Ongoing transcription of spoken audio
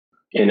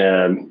in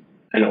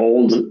an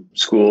old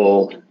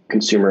school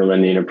consumer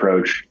lending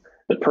approach,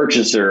 the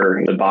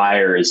purchaser, the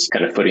buyer is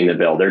kind of footing the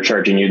bill. They're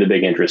charging you the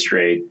big interest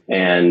rate.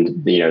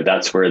 And,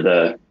 that's where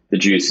the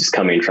juice is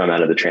coming from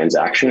out of the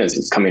transaction, is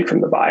it's coming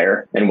from the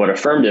buyer. And what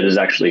Affirm did is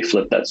actually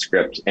flip that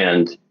script,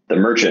 and the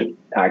merchant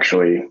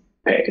actually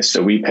pays.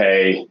 So we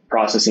pay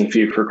processing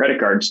fee for credit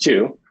cards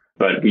too,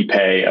 but we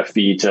pay a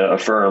fee to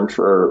Affirm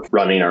for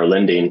running our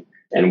lending,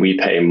 and we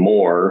pay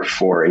more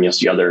for, and you'll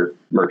see other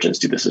merchants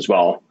do this as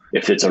well.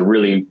 If it's a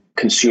really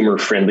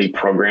consumer-friendly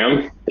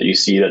program that you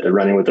see that they're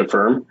running with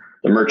Affirm,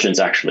 the merchant's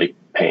actually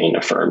paying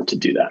Affirm to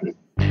do that.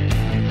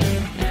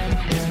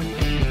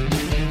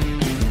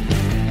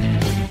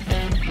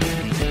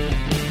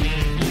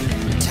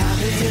 Time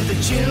to hit the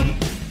gym,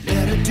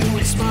 better do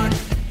it smart.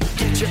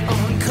 Get your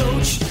own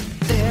coach,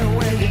 there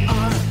where you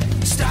are.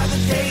 Start the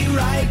day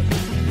right,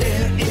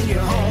 there in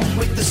your home.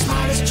 With the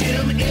smartest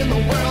gym in the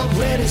world,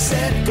 ready,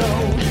 set, go.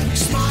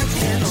 Smart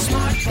handle,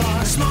 smart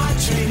bar, smart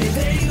training,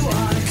 there you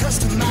are.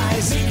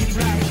 Customize, make it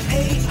right,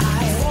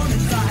 AI, form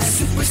and vibe.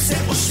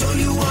 Superset will show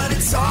you what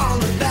it's all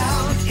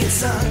about.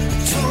 It's a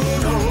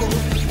total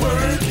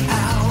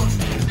workout.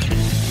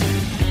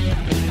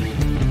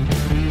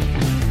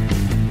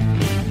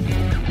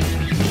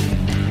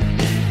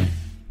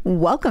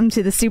 Welcome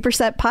to the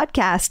Superset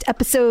Podcast,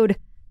 episode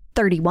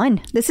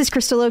 31. This is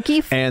Crystal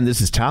O'Keefe. And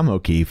this is Tom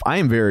O'Keefe. I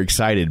am very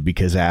excited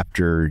because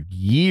after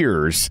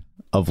years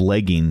of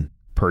legging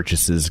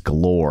purchases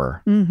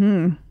galore,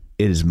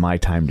 it is my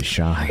time to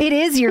shine. It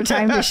is your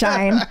time to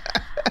shine.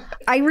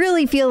 I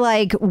really feel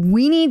like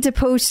we need to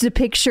post a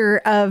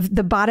picture of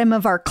the bottom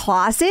of our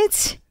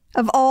closet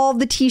of all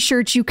the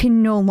t-shirts you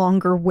can no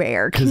longer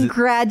wear.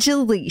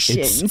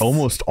 Congratulations. It's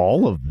almost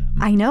all of them.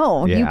 I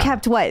know. Yeah. You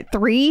kept what,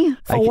 3,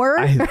 4?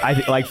 I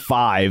think like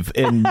 5.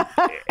 And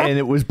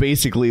it was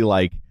basically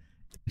like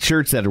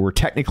shirts that were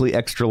technically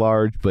extra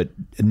large, but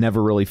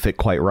never really fit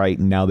quite right.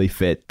 And now they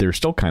fit. They're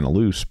still kind of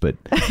loose, but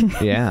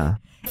yeah.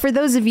 For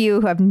those of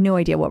you who have no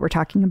idea what we're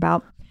talking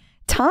about,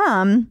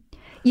 Tom,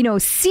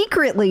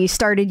 secretly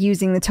started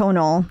using the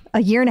Tonal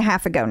a year and a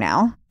half ago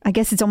now. I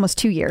guess it's almost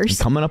 2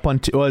 years. Coming up on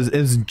it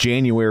was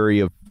January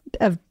of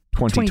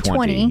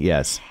 2020.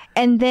 Yes.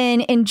 And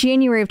then in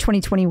January of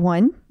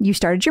 2021, you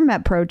started your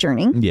MetPro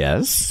journey.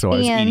 Yes. So I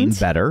was eating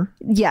better.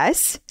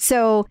 Yes.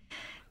 So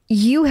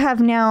you have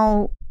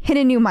now hit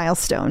a new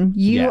milestone.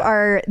 You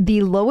are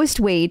the lowest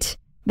weight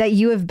that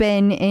you have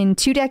been in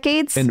 2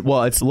 decades. And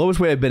well, it's the lowest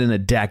weight I've been in a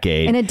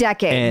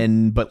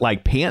decade. But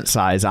like pant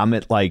size, I'm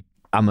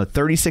a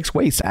 36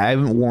 waist. I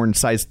haven't worn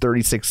size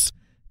 36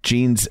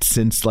 jeans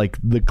since like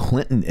the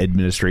Clinton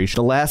administration.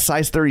 The last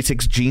size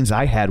 36 jeans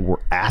I had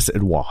were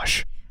acid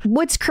wash.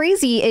 What's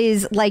crazy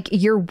is like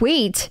your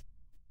weight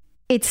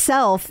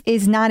itself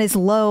is not as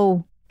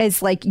low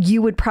as like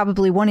you would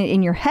probably want it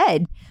in your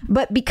head.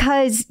 But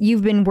because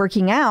you've been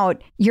working out,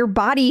 your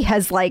body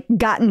has like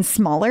gotten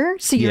smaller.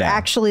 So you're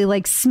actually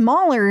like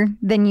smaller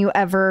than you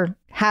ever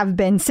have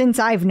been since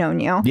I've known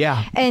you.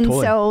 Yeah. And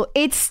totally. so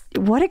it's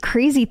what a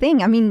crazy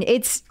thing. I mean,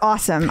 it's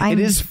awesome. It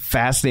is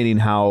fascinating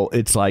how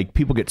it's like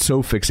people get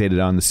so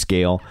fixated on the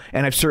scale,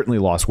 and I've certainly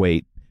lost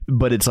weight,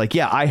 but it's like,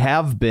 I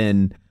have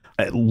been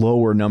at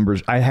lower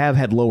numbers. I have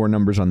had lower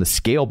numbers on the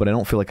scale, but I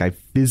don't feel like I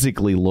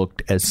physically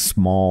looked as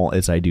small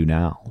as I do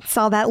now. It's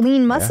all that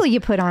lean muscle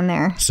you put on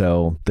there.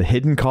 So the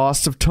hidden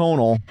costs of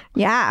Tonal.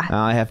 Yeah.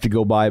 I have to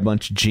go buy a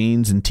bunch of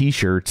jeans and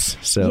t-shirts.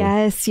 So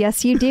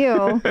yes, you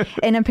do.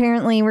 And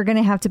apparently we're going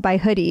to have to buy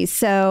hoodies.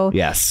 So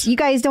yes, you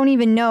guys don't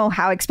even know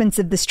how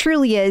expensive this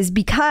truly is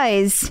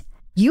because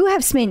you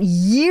have spent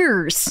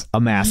years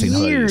amassing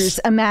hoodies.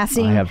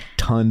 I have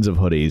tons of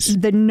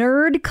hoodies. The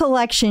nerd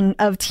collection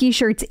of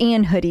t-shirts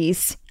and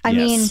hoodies. I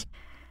mean,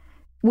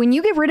 when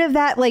you get rid of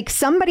that, like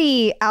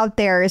somebody out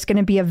there is going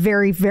to be a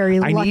very, very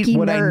lucky nerd.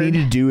 What I need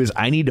to do is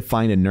I need to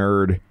find a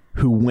nerd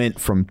who went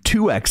from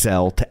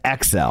 2XL to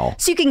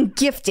XL. So you can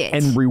gift it.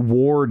 And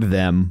reward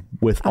them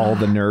with all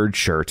the nerd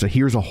shirts. So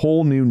here's a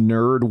whole new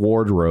nerd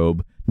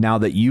wardrobe now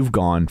that you've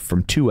gone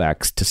from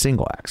 2X to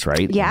single X,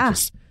 right? Yeah.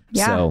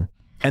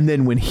 And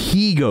then when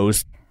he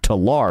goes to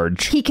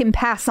large, he can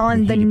pass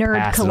on the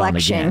nerd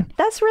collection.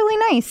 That's really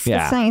nice. Yeah.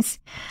 That's nice.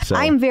 So,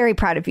 I'm very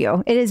proud of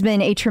you. It has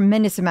been a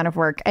tremendous amount of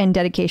work and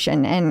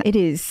dedication, and it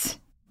is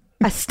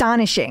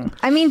astonishing.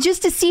 I mean,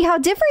 just to see how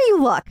different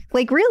you look,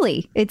 like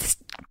really, it's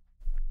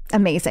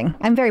amazing.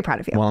 I'm very proud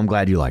of you. Well, I'm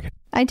glad you like it.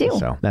 I do.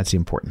 So that's the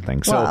important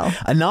thing. So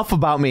enough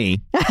about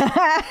me.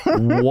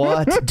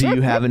 What do you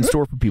have in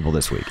store for people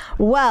this week?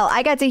 Well,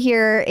 I got to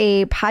hear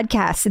a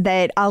podcast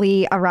that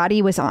Ali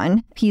Aradi was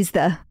on. He's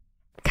the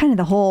kind of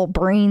the whole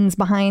brains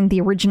behind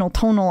the original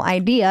Tonal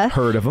idea.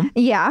 Heard of him?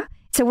 Yeah.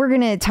 So we're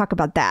going to talk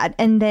about that.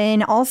 And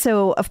then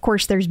also, of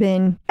course, there's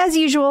been, as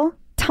usual,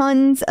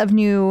 tons of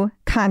new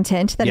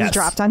content that has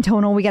dropped on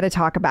Tonal we got to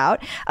talk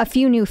about. A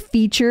few new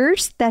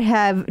features that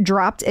have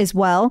dropped as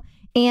well.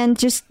 And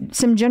just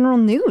some general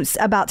news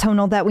about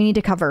Tonal that we need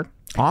to cover.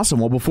 Awesome.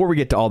 Well, before we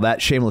get to all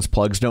that, shameless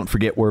plugs, don't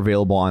forget we're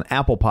available on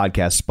Apple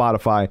Podcasts,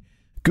 Spotify,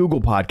 Google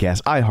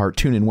Podcasts, iHeart,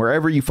 TuneIn,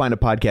 wherever you find a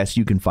podcast,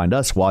 you can find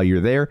us while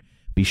you're there.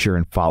 Be sure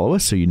and follow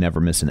us so you never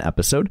miss an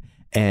episode.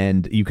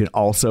 And you can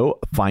also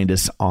find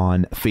us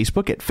on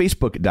Facebook at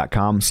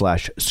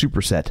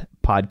facebook.com/Superset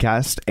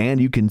Podcast.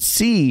 And you can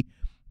see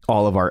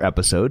all of our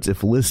episodes.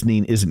 If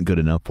listening isn't good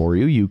enough for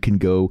you, you can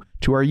go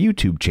to our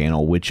YouTube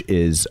channel, which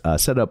is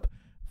set up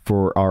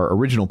for our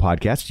original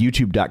podcast,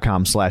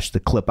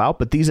 youtube.com/theclipout.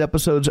 But these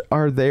episodes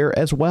are there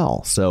as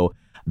well. So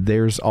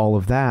there's all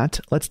of that.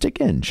 Let's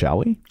dig in, shall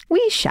we?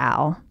 We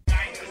shall.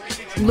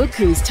 Look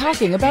who's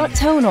talking about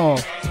Tonal.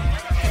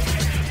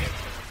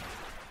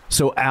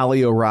 So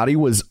Ali O'Radi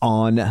was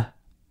on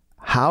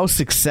How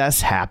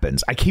Success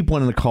Happens. I keep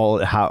wanting to call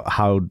it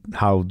how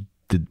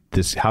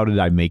did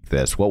I make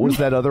this? What was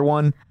that other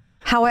one?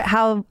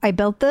 How I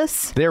built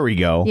this? There we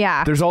go.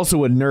 Yeah. There's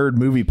also a nerd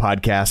movie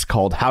podcast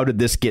called How Did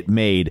This Get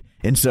Made?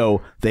 And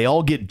so they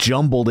all get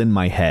jumbled in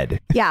my head.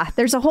 Yeah,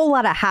 there's a whole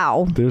lot of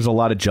how. There's a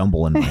lot of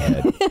jumble in my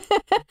head.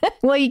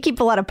 Well, you keep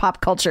a lot of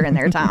pop culture in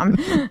there, Tom.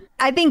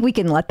 I think we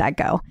can let that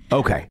go.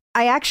 Okay.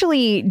 I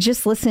actually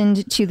just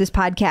listened to this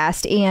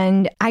podcast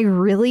and I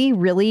really,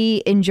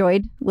 really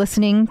enjoyed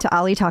listening to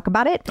Ali talk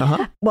about it.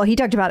 Uh-huh. Well, he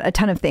talked about a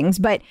ton of things,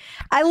 but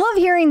I love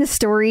hearing the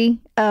story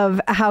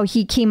of how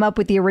he came up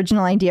with the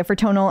original idea for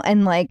Tonal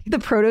and like the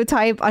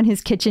prototype on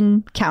his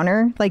kitchen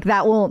counter. Like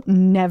that will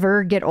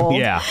never get old.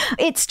 Yeah.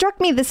 It struck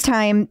me this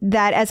time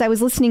that as I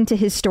was listening to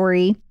his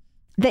story,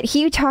 that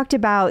he talked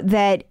about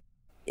that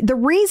the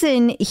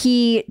reason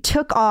he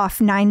took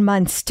off 9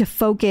 months to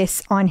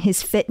focus on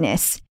his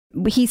fitness,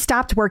 he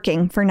stopped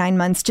working for 9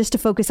 months just to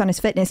focus on his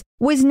fitness,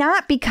 was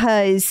not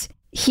because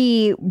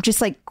he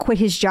just like quit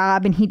his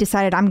job and he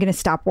decided I'm going to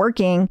stop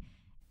working.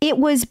 It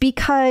was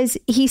because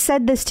he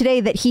said this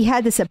today that he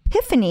had this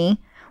epiphany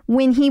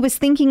when he was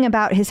thinking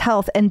about his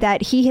health and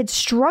that he had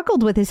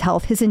struggled with his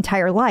health his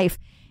entire life.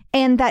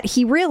 And that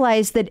he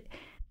realized that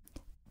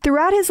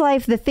throughout his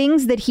life, the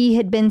things that he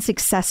had been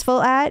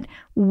successful at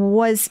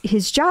was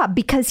his job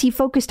because he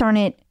focused on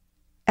it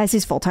as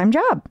his full-time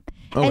job.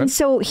 Okay. And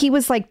so he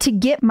was like, to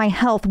get my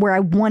health where I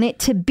want it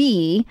to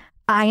be,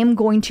 I am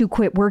going to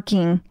quit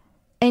working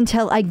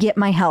until I get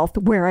my health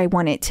where I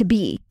want it to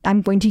be.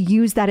 I'm going to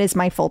use that as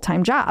my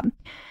full-time job.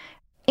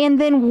 And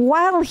then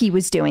while he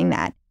was doing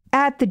that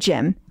at the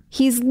gym,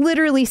 he's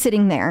literally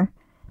sitting there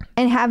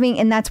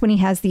and that's when he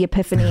has the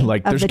epiphany.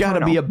 Like, there's got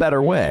to be a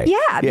better way.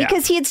 Yeah,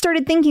 because he had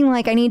started thinking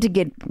like, I need to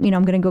get, I'm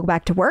going to go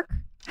back to work.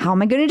 How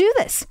am I going to do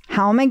this?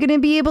 How am I going to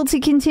be able to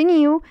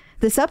continue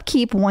this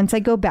upkeep once I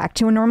go back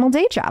to a normal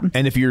day job?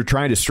 And if you're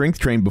trying to strength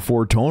train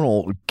before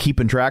Tonal,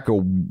 keeping track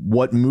of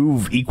what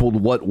move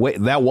equaled what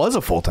weight, that was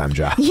a full-time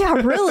job. Yeah,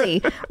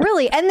 really.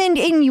 And then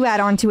you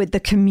add on to it the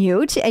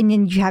commute and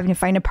then you having to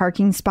find a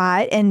parking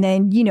spot and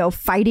then,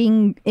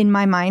 fighting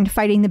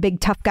the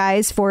big tough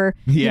guys for,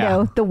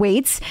 the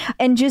weights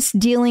and just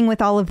dealing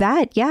with all of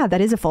that. Yeah,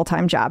 that is a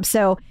full-time job.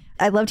 So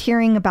I loved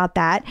hearing about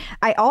that.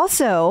 I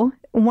also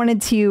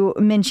wanted to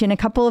mention a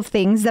couple of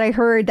things that I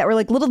heard that were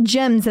like little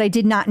gems that I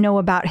did not know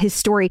about his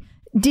story.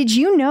 Did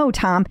you know,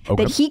 Tom,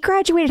 that he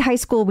graduated high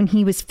school when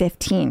he was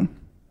 15?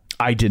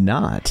 I did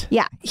not.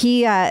 Yeah,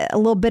 he a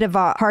little bit of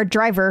a hard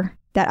driver,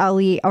 that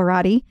Ali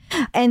O'Radi.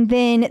 And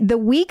then the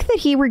week that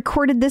he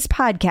recorded this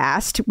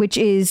podcast, which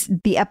is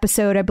the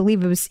episode, I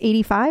believe it was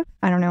 85.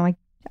 I don't know.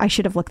 I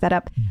should have looked that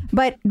up.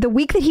 But the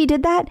week that he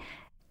did that,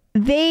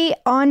 they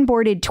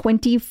onboarded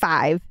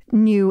 25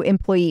 new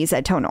employees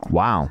at Tonal.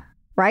 Wow.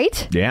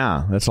 Right?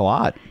 Yeah, that's a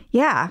lot.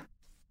 Yeah.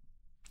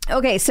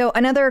 Okay, so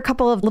another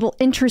couple of little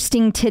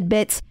interesting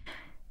tidbits.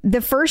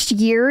 The first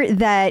year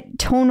that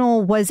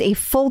Tonal was a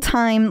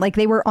full-time, like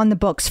they were on the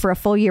books for a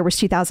full year, was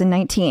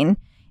 2019.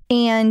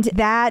 And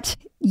that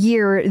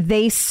year,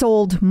 they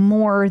sold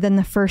more than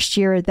the first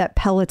year that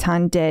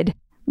Peloton did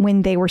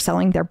when they were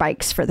selling their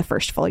bikes for the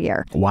first full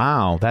year.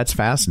 Wow, that's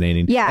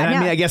fascinating. Yeah.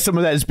 And I guess some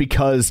of that is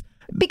because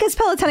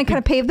Peloton kind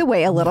of paved the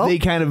way a little. They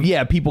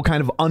people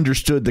kind of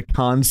understood the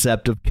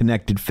concept of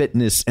connected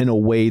fitness in a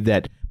way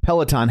that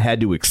Peloton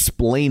had to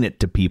explain it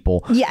to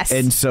people. Yes.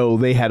 And so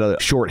they had a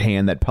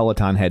shorthand that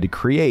Peloton had to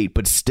create,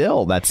 but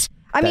still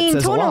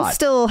Tonal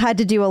still had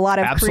to do a lot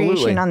of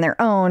creation on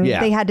their own. Yeah.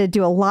 They had to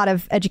do a lot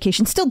of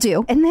education, still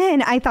do. And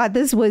then I thought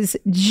this was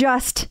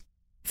just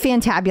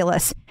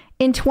fantabulous.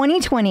 In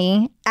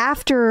 2020,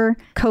 after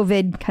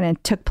COVID kind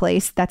of took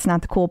place, that's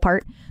not the cool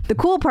part. The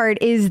cool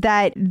part is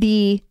that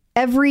the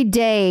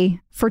everyday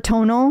for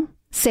Tonal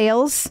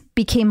sales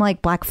became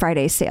like Black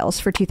Friday sales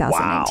for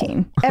 2019.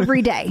 Wow.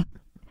 Every day.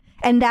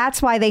 And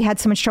that's why they had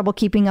so much trouble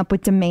keeping up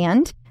with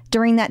demand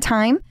during that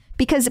time.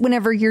 Because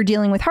whenever you're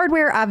dealing with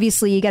hardware,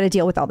 obviously you got to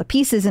deal with all the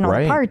pieces and all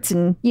the parts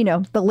and,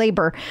 the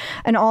labor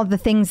and all the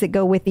things that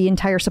go with the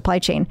entire supply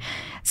chain.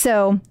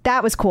 So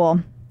that was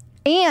cool.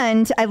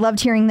 And I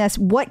loved hearing this.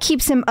 What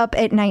keeps him up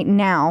at night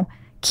now?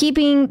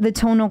 Keeping the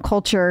Tonal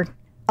culture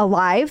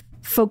alive,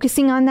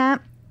 focusing on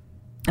that,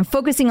 and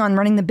focusing on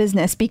running the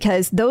business,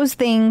 because those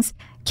things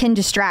can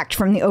distract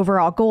from the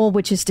overall goal,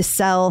 which is to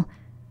sell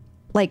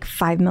like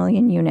 5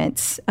 million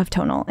units of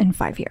Tonal in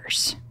 5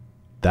 years.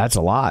 That's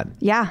a lot.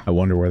 Yeah. I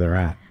wonder where they're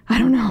at. I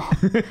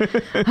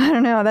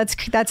don't know.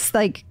 That's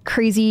like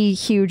crazy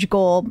huge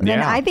goal. Yeah.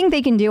 And I think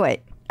they can do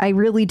it. I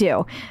really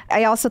do.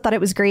 I also thought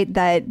it was great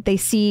that they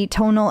see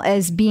Tonal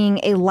as being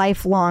a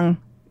lifelong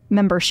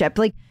membership.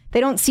 Like, they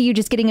don't see you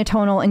just getting a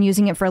Tonal and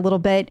using it for a little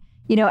bit,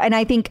 and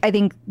I think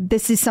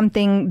this is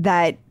something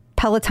that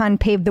Peloton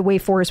paved the way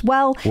for as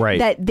well, right?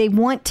 That they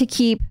want to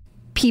keep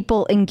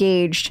people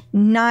engaged,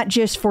 not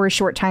just for a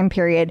short time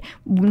period,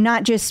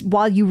 not just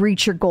while you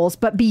reach your goals,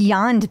 but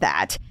beyond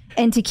that,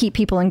 and to keep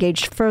people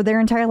engaged for their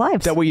entire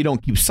lives. That way you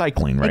don't keep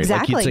cycling, right?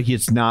 Exactly. Like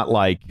it's not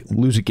like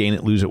lose it, gain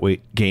it, lose it,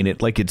 wait, gain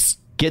it. Like it's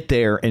get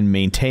there and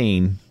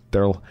maintain.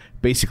 They're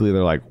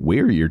like,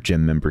 we're your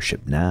gym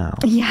membership now.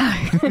 Yeah.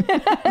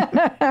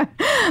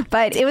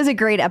 But it was a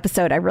great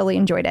episode. I really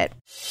enjoyed it.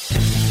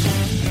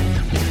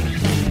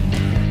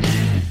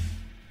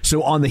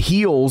 So on the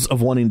heels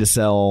of wanting to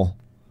sell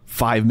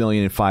 5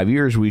 million in 5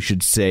 years, we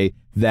should say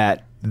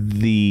that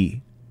the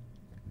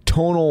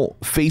Tonal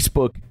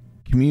Facebook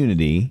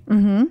community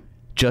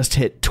just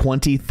hit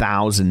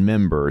 20,000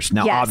 members.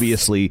 Now,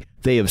 obviously,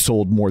 they have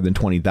sold more than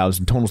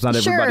 20,000 Tonals. Not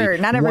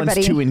everybody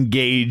wants to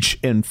engage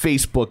in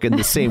Facebook in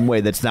the same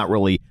way. That's not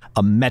really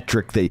a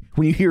metric.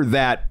 When you hear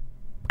that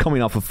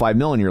coming off of 5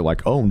 million, you're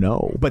like, oh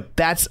no. But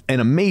that's an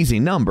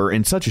amazing number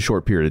in such a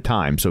short period of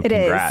time. So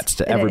congrats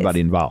to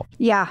everybody involved.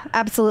 Yeah,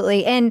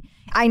 absolutely. And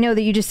I know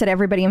that you just said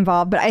everybody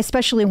involved, but I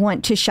especially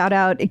want to shout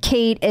out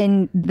Kate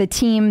and the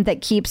team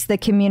that keeps the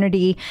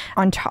community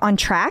on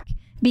track.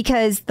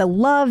 Because the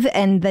love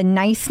and the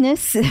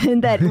niceness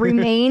that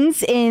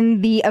remains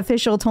in the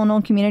official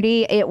Tonal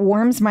community, it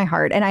warms my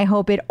heart. And I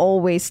hope it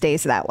always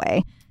stays that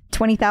way.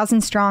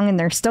 20,000 strong, and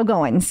they're still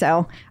going.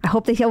 So I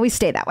hope they always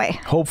stay that way.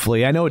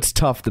 Hopefully. I know it's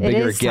tough the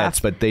bigger it gets,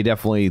 but they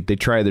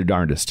try their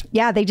darndest.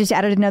 Yeah, they just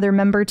added another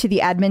member to the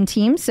admin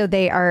team. So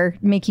they are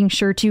making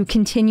sure to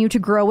continue to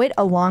grow it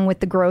along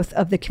with the growth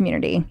of the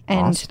community.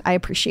 And awesome. I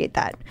appreciate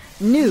that.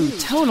 New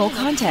Tonal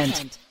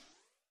content.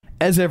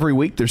 As every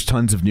week, there's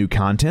tons of new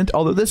content,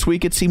 although this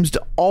week it seems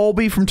to all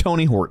be from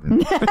Tony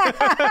Horton.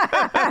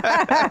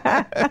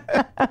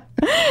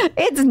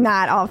 It's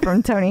not all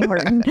from Tony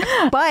Horton.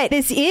 But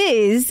this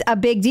is a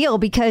big deal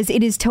because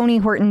it is Tony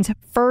Horton's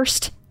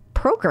first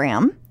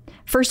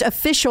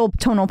official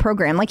Tonal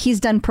program. Like,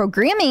 he's done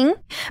programming.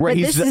 Right.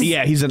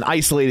 He's an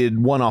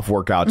isolated one-off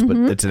workouts, but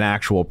it's an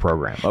actual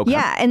program. Okay.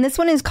 Yeah. And this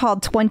one is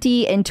called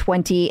 20 and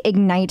 20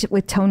 Ignite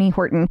with Tony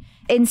Horton.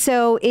 And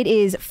so it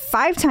is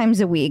 5 times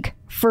a week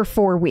for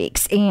 4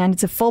 weeks, and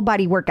it's a full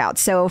body workout.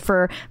 So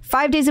for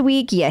 5 days a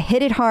week, you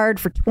hit it hard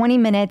for 20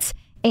 minutes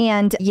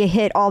and you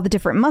hit all the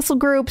different muscle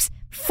groups,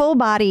 full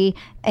body.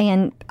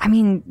 And I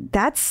mean,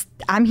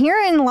 I'm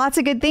hearing lots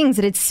of good things,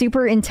 that it's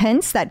super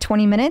intense. That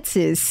 20 minutes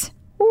is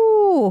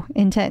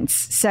intense.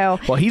 So,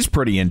 well, he's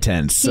pretty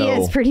intense. So. He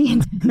is pretty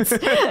intense.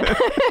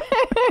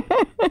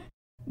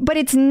 But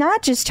it's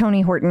not just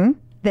Tony Horton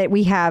that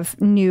we have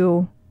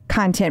new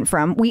content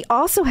from. We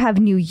also have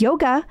new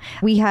yoga.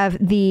 We have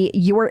the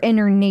Your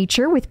Inner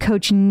Nature with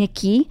Coach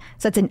Nikki.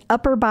 So that's an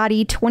upper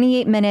body,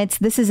 28 minutes.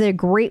 This is a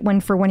great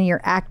one for one of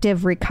your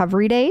active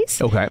recovery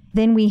days. Okay.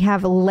 Then we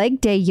have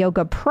Leg Day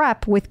Yoga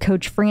Prep with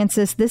Coach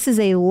Francis. This is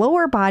a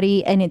lower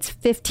body and it's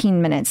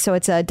 15 minutes. So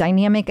it's a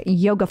dynamic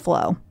yoga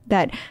flow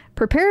that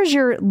prepares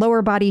your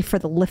lower body for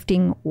the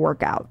lifting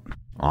workout.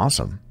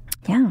 Awesome.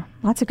 Yeah,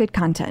 lots of good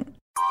content.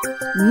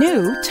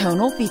 New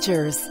Tonal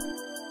features.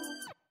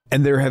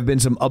 And there have been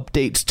some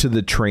updates to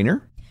the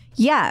trainer.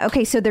 Yeah.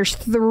 Okay. So there's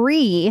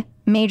 3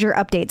 major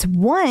updates.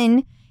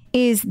 One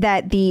is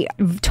that the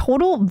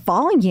total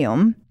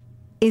volume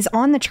is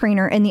on the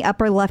trainer in the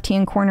upper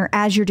left-hand corner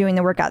as you're doing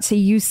the workout. So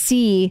you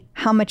see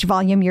how much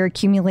volume you're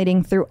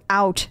accumulating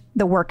throughout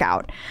the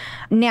workout.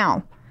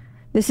 Now,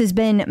 this has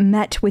been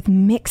met with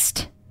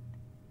mixed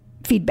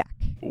feedback.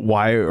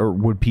 Why or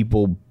would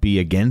people be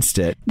against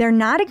it? They're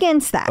not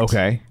against that.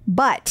 Okay.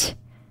 But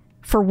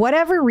for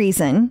whatever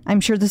reason,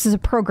 I'm sure this is a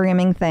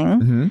programming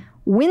thing.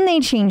 When they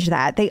changed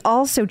that, they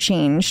also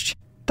changed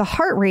the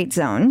heart rate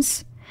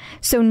zones.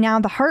 So now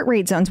the heart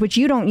rate zones, which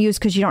you don't use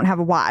because you don't have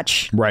a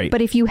watch. Right.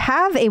 But if you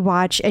have a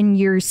watch and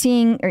you're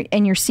seeing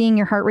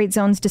your heart rate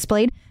zones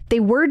displayed, they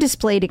were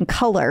displayed in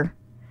color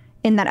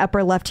in that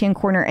upper left-hand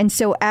corner. And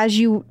so as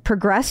you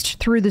progressed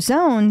through the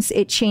zones,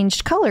 it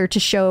changed color to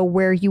show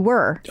where you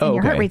were in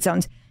your heart rate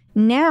zones.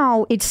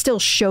 Now it still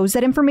shows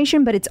that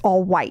information, but it's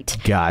all white.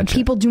 Gotcha. And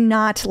people do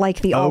not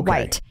like the all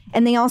white.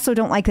 And they also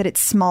don't like that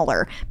it's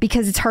smaller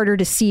because it's harder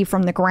to see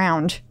from the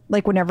ground.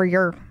 Like whenever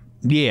you're...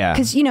 Yeah.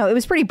 Because, it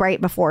was pretty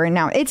bright before and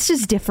now it's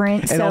just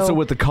different. And also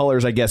with the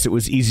colors, I guess it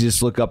was easy to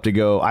just look up to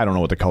go, I don't know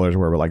what the colors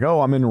were, but like,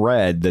 oh, I'm in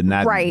red. Then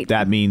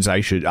that means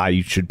I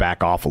should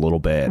back off a little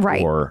bit.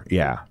 Right. Or,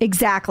 yeah.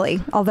 Exactly.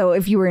 Although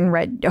if you were in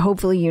red,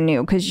 hopefully you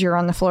knew because you're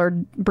on the floor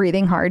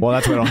breathing hard. Well,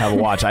 that's why I don't have a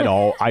watch.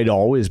 I'd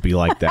always be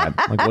like that.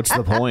 Like, what's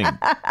the point?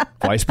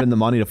 Why spend the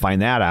money to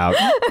find that out?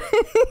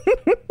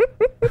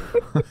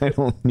 I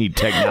don't need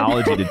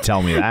technology to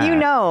tell me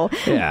that.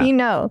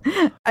 Yeah.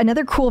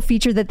 Another cool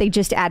feature that they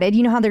just added,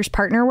 you know how there's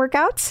partner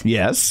workouts?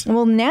 Yes.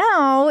 Well,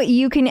 now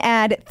you can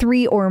add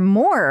 3 or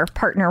more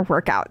partner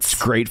workouts.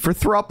 It's great for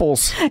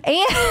thruples.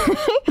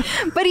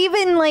 And, but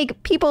even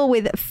like people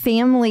with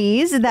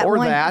families that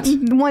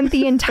want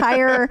the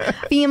entire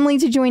family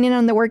to join in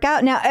on the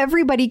workout. Now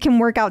everybody can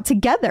work out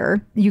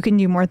together. You can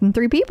do more than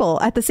 3 people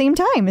at the same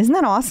time. Isn't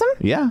that awesome?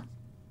 Yeah.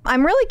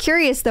 I'm really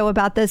curious, though,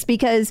 about this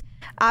because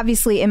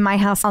obviously in my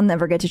house, I'll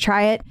never get to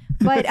try it.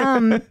 But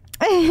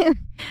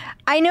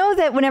I know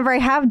that whenever I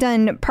have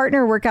done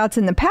partner workouts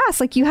in the past,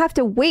 like you have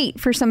to wait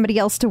for somebody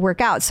else to work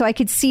out. So I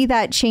could see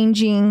that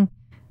changing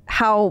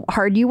how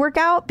hard you work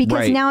out,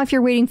 because now if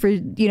you're waiting for,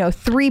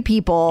 3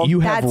 people, you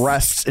have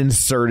rests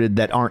inserted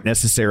that aren't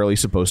necessarily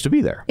supposed to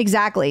be there.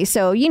 Exactly.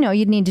 So,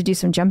 you'd need to do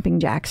some jumping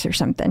jacks or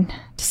something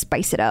to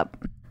spice it up.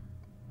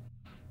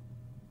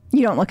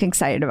 You don't look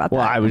excited about that.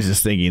 Well, I was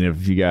just thinking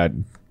if you got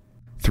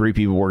 3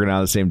 people working out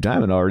at the same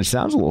time, it already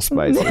sounds a little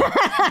spicy.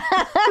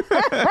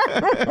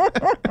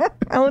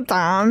 Oh,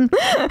 Tom.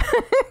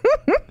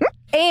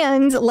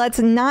 And let's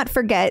not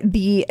forget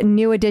the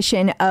new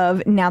addition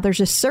of now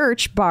there's a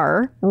search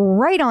bar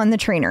right on the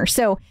trainer.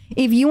 So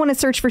if you want to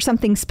search for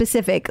something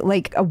specific,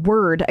 like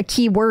a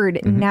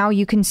keyword, now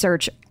you can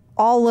search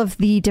all of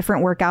the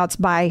different workouts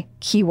by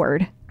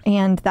keyword.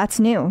 And that's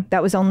new.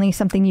 That was only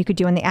something you could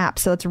do in the app.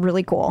 So it's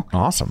really cool.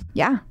 Awesome.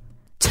 Yeah.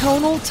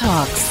 Tonal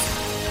Talks.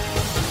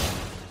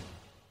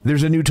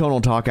 There's a new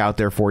Tonal Talk out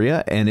there for you,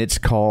 and it's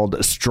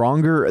called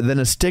Stronger Than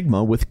a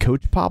Stigma with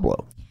Coach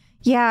Pablo.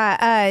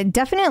 Yeah,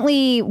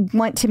 definitely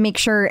want to make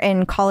sure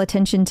and call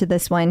attention to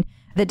this one.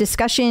 The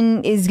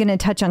discussion is going to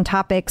touch on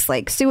topics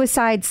like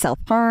suicide,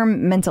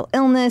 self-harm, mental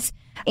illness.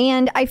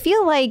 And I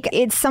feel like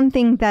it's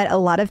something that a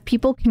lot of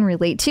people can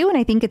relate to. And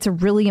I think it's a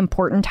really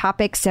important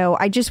topic. So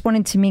I just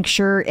wanted to make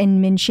sure and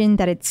mention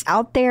that it's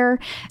out there.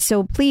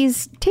 So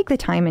please take the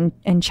time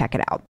and check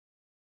it out.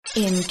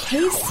 In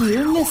case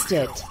you missed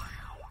it.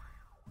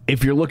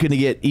 If you're looking to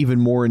get even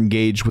more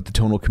engaged with the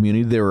Tonal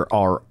community, there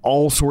are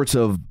all sorts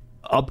of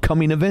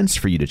upcoming events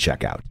for you to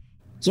check out.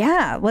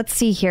 Yeah, let's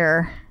see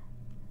here.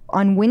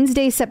 On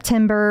Wednesday,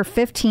 September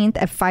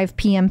 15th at 5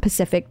 p.m.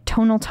 Pacific,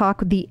 Tonal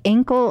Talk, the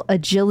ankle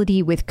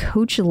agility with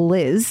Coach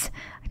Liz.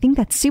 I think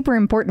that's super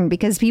important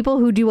because people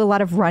who do a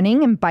lot of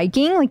running and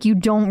biking, like you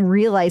don't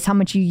realize how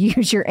much you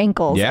use your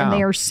ankles, and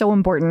they are so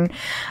important.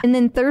 And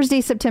then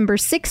Thursday, September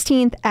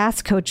 16th,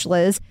 Ask Coach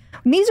Liz.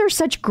 These are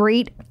such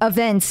great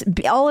events,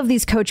 all of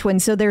these coach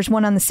ones. So there's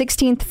one on the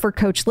 16th for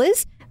Coach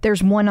Liz.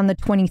 There's one on the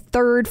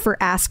 23rd for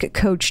Ask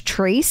Coach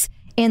Trace.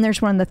 And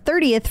there's one on the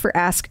 30th for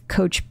Ask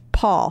Coach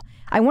Paul.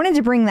 I wanted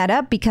to bring that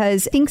up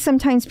because I think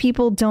sometimes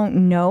people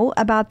don't know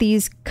about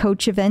these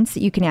coach events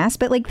that you can ask,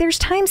 but like there's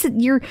times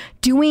that you're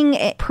doing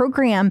a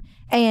program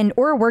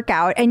or a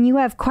workout and you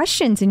have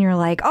questions and you're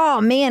like, oh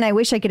man, I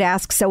wish I could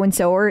ask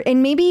so-and-so,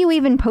 and maybe you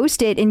even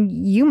post it and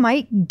you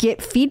might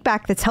get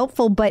feedback that's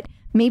helpful, but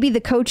maybe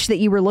the coach that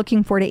you were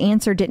looking for to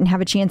answer didn't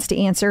have a chance to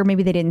answer.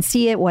 Maybe they didn't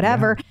see it,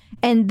 whatever. Yeah.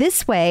 And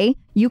this way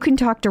you can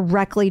talk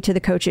directly to the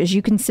coaches.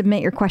 You can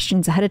submit your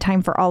questions ahead of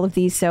time for all of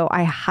these. So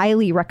I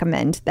highly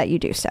recommend that you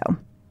do so.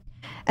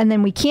 And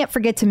then we can't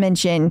forget to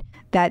mention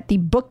that the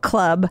book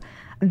club,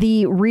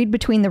 the Read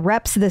Between the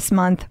Reps this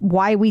month,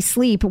 Why We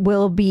Sleep,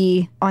 will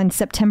be on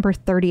September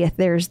 30th.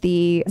 There's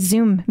the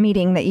Zoom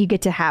meeting that you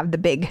get to have the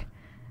big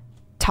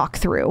talk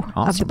through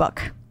of the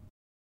book.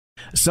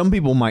 Some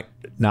people might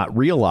not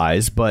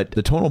realize, but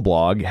the Tonal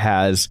blog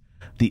has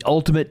the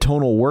ultimate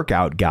tonal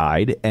workout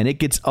guide, and it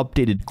gets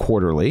updated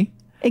quarterly.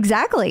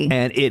 Exactly.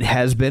 And it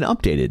has been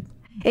updated.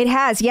 It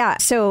has, yeah.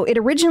 So it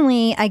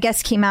originally, I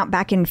guess, came out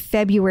back in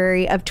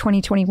February of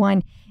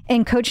 2021.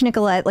 And Coach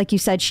Nicolette, like you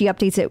said, she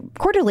updates it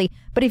quarterly.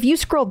 But if you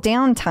scroll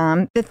down,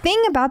 Tom, the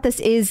thing about this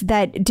is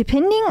that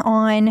depending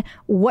on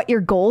what your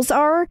goals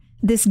are,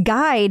 this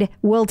guide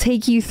will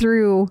take you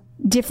through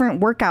different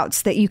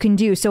workouts that you can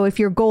do. So if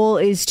your goal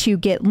is to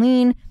get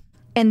lean,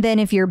 and then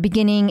if you're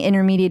beginning,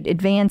 intermediate,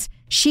 advanced,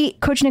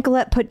 Coach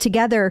Nicolette put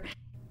together,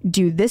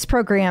 do this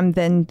program,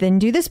 then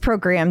do this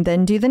program,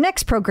 then do the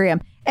next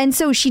program. And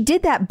so she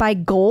did that by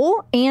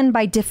goal and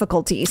by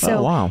difficulty.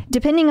 So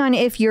depending on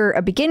if you're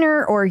a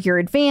beginner or you're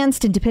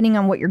advanced, and depending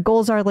on what your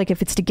goals are, like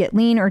if it's to get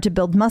lean or to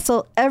build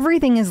muscle,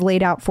 everything is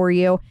laid out for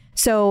you.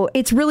 So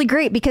it's really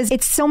great because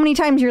it's so many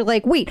times you're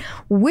like, wait,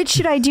 which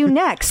should I do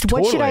next?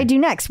 Totally. What should I do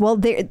next?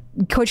 Well,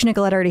 Coach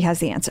Nicolette already has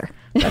the answer.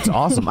 That's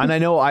awesome. And I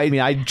know,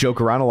 I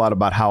joke around a lot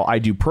about how I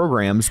do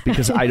programs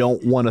because I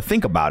don't want to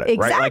think about it.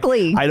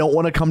 Exactly. Right? Like, I don't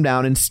want to come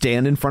down and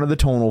stand in front of the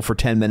tonal for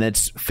 10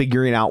 minutes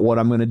figuring out what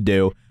I'm going to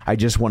do. I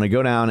just want to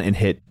go down and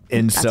hit.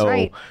 And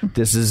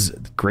This is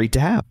great to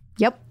have.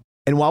 Yep.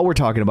 And while we're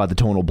talking about the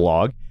Tonal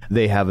blog,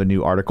 they have a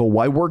new article,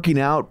 Why Working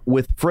Out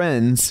with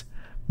Friends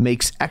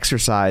Makes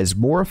Exercise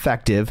More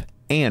Effective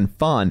and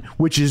Fun,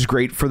 which is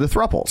great for the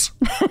thruples.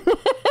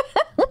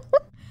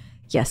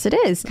 Yes, it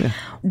is. Yeah.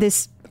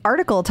 This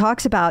article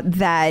talks about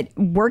that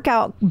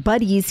workout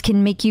buddies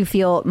can make you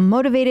feel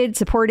motivated,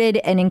 supported,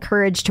 and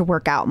encouraged to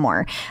work out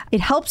more. It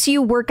helps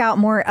you work out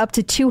more up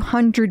to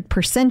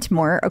 200%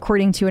 more,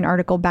 according to an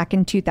article back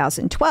in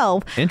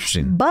 2012.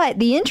 Interesting. But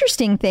the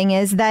interesting thing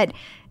is that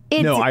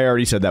no, I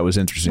already said that was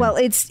interesting. Well,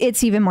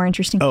 it's even more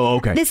interesting. Oh,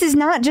 okay. This is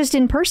not just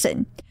in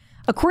person.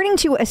 According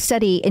to a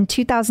study in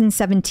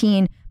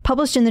 2017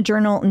 published in the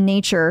journal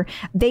Nature,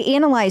 they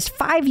analyzed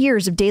 5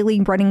 years of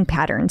daily running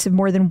patterns of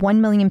more than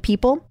 1 million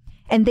people.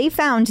 And they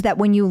found that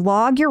when you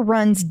log your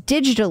runs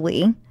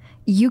digitally,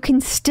 you can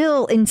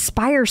still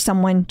inspire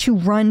someone to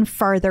run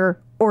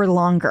farther or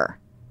longer.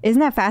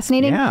 Isn't that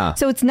fascinating? Yeah.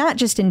 So it's not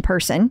just in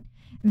person.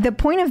 The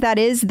point of that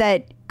is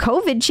that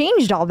COVID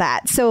changed all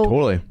that. So,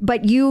 totally.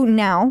 But you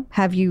now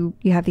have you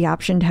have the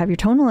option to have your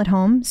Tonal at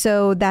home.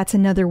 So that's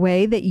another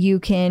way that you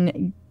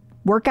can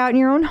work out in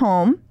your own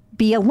home,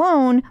 be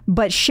alone,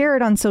 but share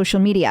it on social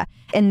media.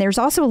 And there's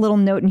also a little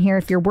note in here.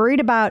 If you're worried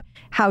about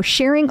how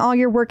sharing all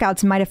your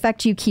workouts might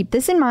affect you, keep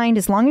this in mind.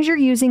 As long as you're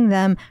using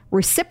them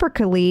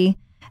reciprocally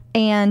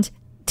and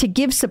to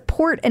give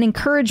support and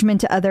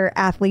encouragement to other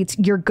athletes,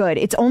 you're good.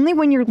 It's only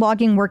when you're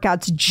logging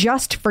workouts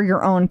just for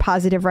your own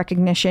positive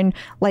recognition,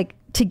 like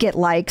to get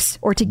likes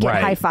or to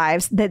get high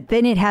fives, that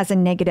then it has a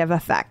negative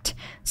effect.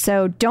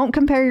 So don't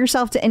compare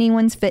yourself to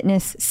anyone's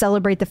fitness.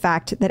 Celebrate the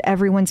fact that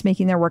everyone's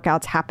making their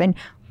workouts happen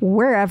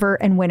wherever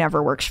and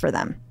whenever works for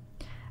them.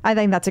 I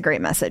think that's a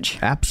great message.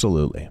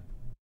 Absolutely.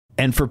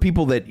 And for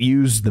people that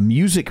use the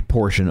music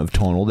portion of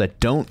Tonal that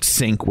don't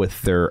sync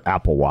with their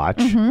Apple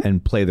Watch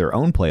and play their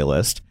own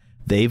playlist,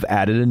 they've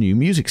added a new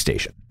music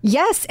station.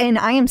 Yes, and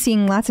I am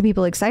seeing lots of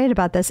people excited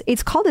about this.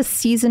 It's called a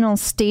seasonal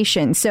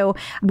station. So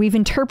we've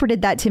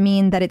interpreted that to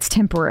mean that it's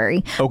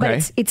temporary. Okay.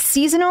 But it's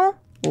seasonal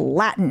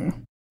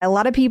Latin. A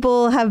lot of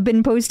people have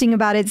been posting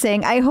about it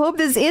saying, I hope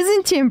this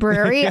isn't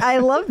temporary. I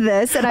love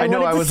this and I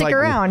want it to stick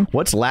around.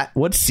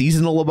 What's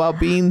seasonal about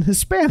being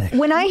Hispanic?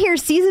 When I hear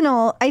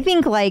seasonal, I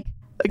think like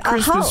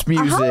Christmas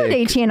music, a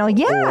holiday channel,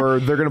 yeah. Or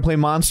they're going to play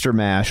Monster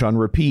Mash on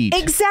repeat.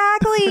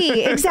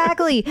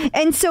 Exactly.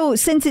 And so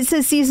since it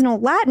says seasonal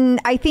Latin,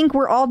 I think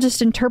we're all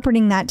just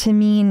interpreting that to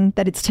mean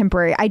that it's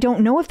temporary. I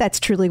don't know if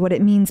that's truly what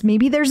it means.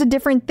 Maybe there's a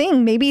different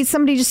thing. Maybe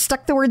somebody just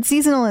stuck the word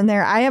seasonal in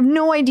there. I have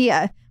no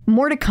idea.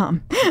 More to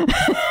come.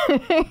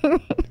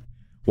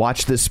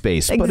 Watch this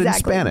space, but in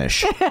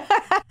Spanish.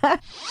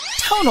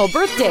 Tonal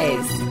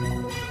birthdays.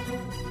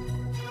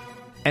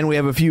 And we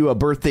have a few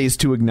birthdays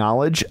to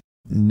acknowledge.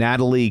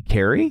 Natalie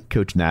Carey,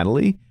 Coach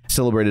Natalie,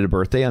 celebrated a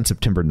birthday on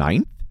September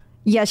 9th.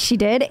 Yes, she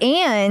did.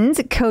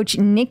 And Coach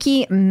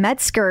Nikki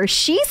Metzger,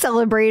 she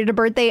celebrated a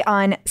birthday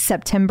on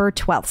September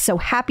 12th. So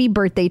happy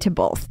birthday to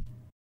both.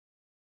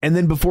 And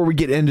then before we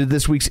get into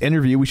this week's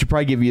interview, we should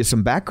probably give you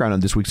some background on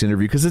this week's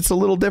interview because it's a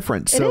little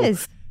different. It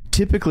is.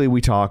 Typically,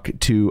 we talk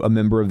to a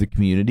member of the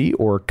community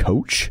or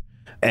coach.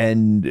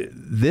 And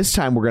this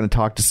time we're going to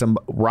talk to some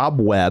Rob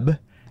Webb.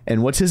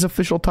 And what's his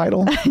official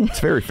title?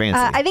 It's very fancy.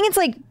 I think it's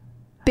like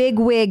big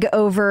wig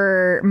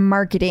over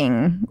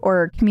marketing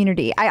or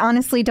community. I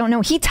honestly don't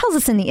know. He tells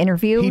us in the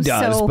interview. He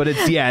does, so but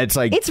it's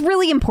like... It's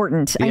really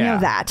important. Yeah. I know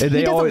that. He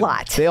does a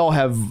lot. They all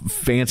have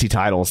fancy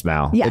titles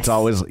now. Yes. It's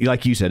always,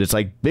 like you said, it's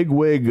like big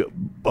wig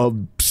of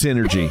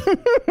synergy.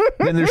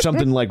 Then there's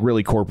something like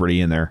really corporate-y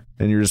in there.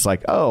 And you're just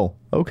like, oh,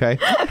 okay.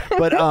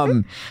 But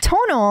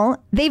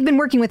Tonal, they've been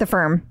working with a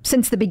firm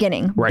since the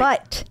beginning. Right.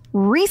 But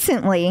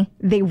recently,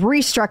 they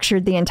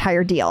restructured the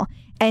entire deal.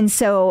 And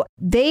so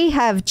they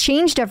have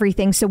changed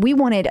everything. So we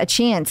wanted a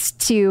chance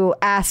to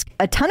ask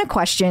a ton of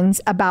questions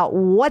about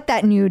what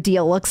that new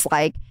deal looks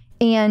like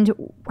and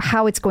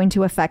how it's going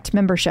to affect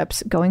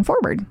memberships going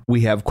forward.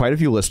 We have quite a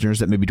few listeners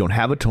that maybe don't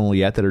have a Tonal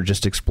yet that are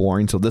just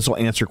exploring. So this will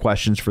answer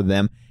questions for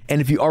them.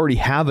 And if you already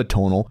have a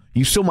Tonal,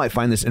 you still might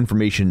find this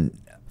information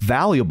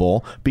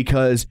valuable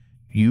because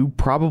you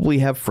probably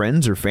have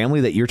friends or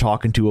family that you're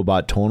talking to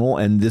about Tonal.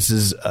 And this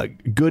is a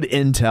good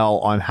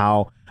intel on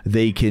how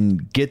they can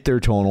get their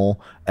Tonal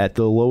at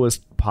the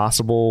lowest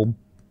possible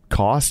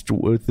cost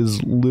with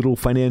as little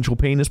financial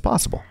pain as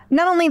possible.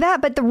 Not only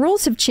that, but the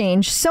rules have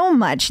changed so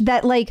much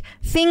that like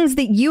things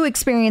that you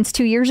experienced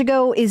 2 years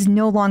ago is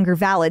no longer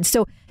valid.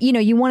 So,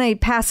 you want to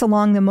pass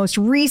along the most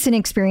recent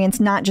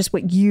experience, not just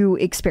what you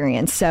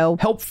experienced. So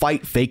help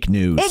fight fake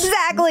news.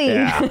 Exactly.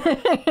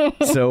 Yeah.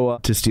 So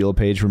to steal a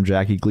page from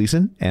Jackie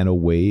Gleason, and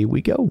away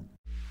we go.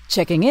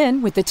 Checking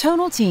in with the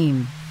Tonal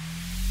team.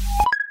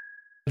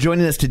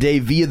 Joining us today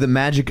via the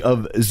magic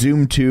of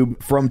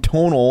ZoomTube from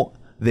Tonal,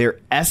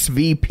 their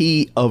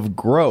SVP of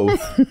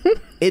growth,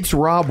 it's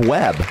Rob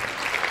Webb.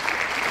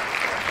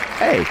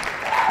 Hey.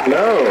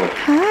 Hello.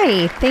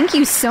 Hi. Thank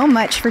you so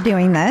much for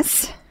doing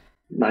this.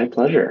 My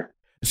pleasure.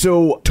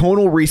 So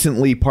Tonal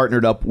recently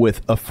partnered up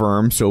with a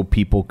firm so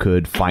people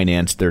could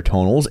finance their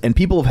Tonals, and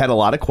people have had a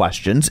lot of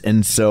questions.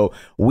 And so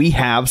we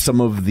have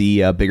some of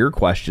the bigger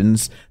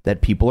questions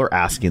that people are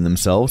asking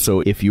themselves.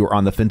 So if you're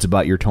on the fence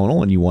about your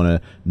Tonal and you want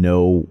to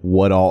know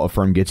what all a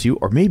firm gets you,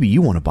 or maybe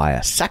you want to buy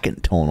a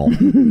second Tonal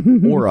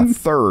or a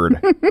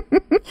third.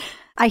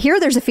 I hear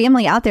there's a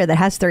family out there that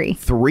has 3.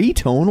 3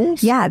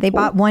 tonals? Yeah, they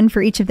bought one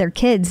for each of their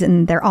kids,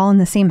 and they're all in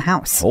the same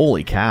house.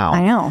 Holy cow.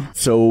 I know.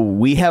 So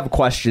we have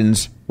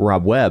questions.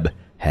 Rob Webb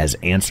has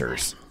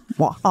answers.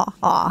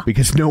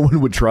 Because no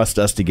one would trust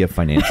us to give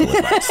financial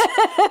advice.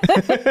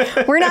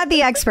 We're not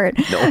the expert.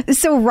 No.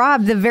 So,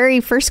 Rob, the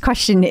very first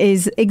question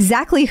is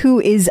exactly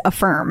who is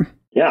Affirm?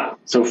 Yeah.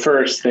 So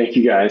first, thank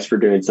you guys for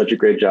doing such a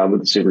great job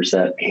with the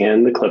superset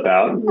and the clip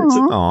out.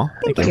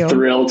 Thank you.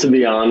 Thrilled to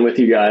be on with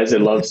you guys. I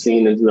love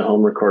seeing into the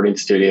home recording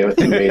studio.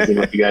 It's amazing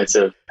what you guys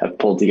have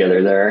pulled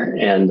together there.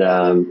 And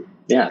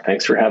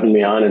thanks for having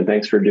me on, and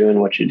thanks for doing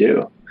what you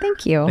do.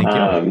 Thank you.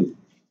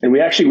 And we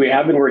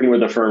have been working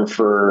with Affirm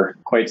for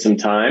quite some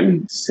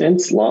time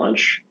since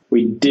launch.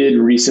 We did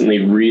recently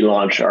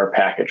relaunch our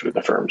package with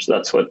Affirm. So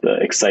that's what the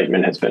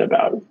excitement has been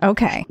about.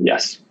 Okay.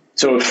 Yes.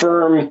 So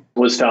Affirm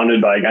was founded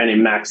by a guy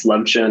named Max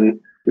Levchin,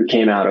 who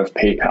came out of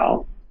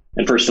PayPal.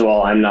 And first of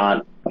all, I'm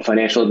not a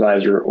financial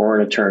advisor or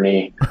an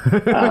attorney.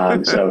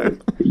 So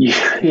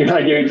you're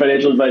not giving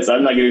financial advice.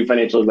 I'm not giving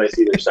financial advice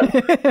either. So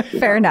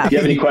Fair enough. If you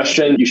have any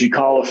questions, you should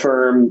call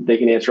Affirm. They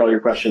can answer all your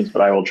questions,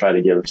 but I will try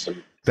to give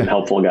some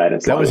helpful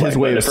guidance. That was his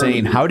way of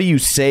saying, how do you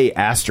say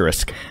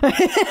asterisk?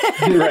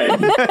 Right.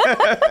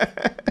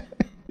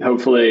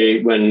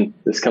 Hopefully, when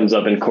this comes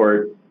up in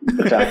court,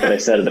 the fact that I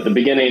said it at the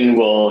beginning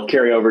will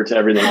carry over to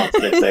everything else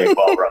that I say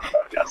while we're on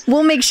the podcast.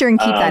 We'll make sure and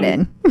keep that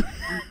in.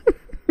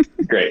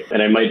 Great.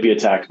 And I might be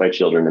attacked by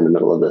children in the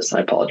middle of this. I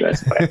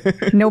apologize.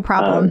 No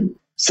problem.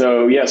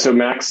 So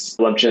Max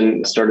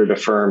Levchin started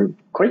Affirm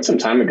quite some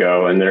time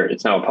ago, and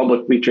it's now a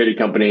publicly traded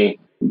company.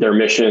 Their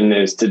mission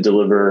is to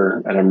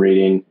deliver, and I'm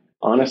reading,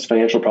 honest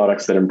financial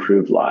products that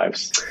improve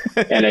lives.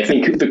 And I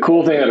think the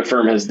cool thing that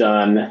Affirm has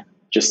done,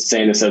 just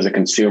saying this as a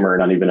consumer,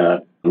 not even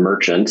a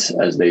merchant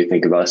as they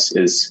think of us,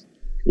 is,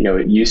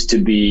 it used to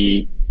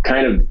be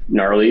kind of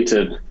gnarly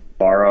to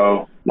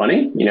borrow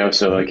money,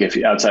 so like if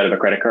outside of a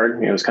credit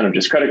card, it was kind of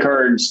just credit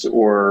cards,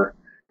 or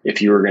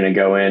if you were going to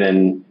go in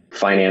and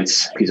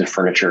finance a piece of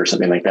furniture or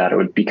something like that, it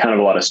would be kind of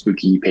a lot of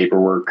spooky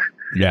paperwork.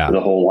 Yeah. With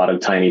a whole lot of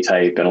tiny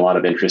type and a lot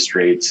of interest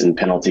rates and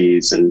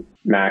penalties. And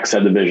Max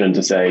had the vision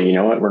to say, you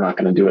know what, we're not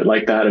going to do it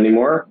like that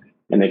anymore.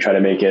 And they try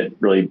to make it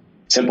really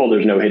simple.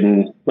 There's no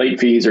hidden late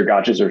fees or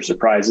gotchas or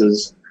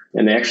surprises.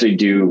 And they actually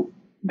do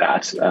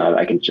that.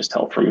 I can just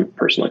tell from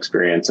personal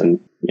experience. And,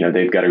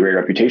 they've got a great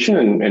reputation,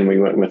 and we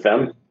went with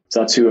them.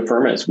 So that's who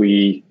Affirm is.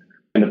 In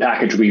the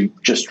package we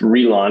just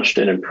relaunched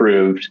and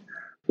improved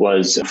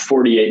was a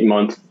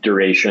 48-month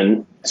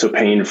duration. So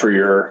paying for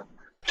your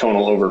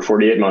Tonal over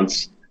 48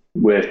 months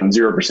with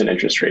 0%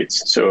 interest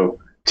rates. So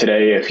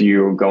today, if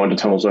you go onto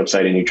Tonal's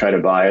website and you try to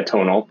buy a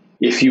Tonal,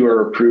 if you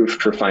are approved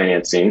for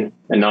financing,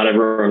 and not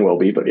everyone will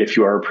be, but if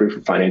you are approved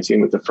for financing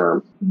with the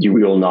firm, you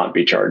will not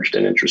be charged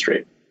an interest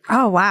rate.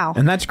 Oh, wow.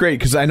 And that's great,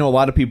 because I know a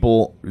lot of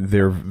people,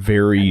 they're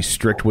very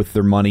strict with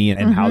their money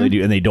and how they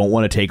do, and they don't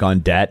want to take on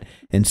debt.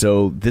 And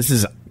so this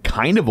is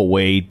kind of a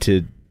way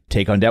to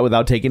take on debt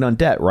without taking on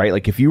debt, right?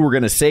 Like if you were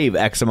going to save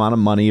X amount of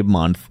money a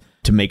month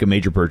to make a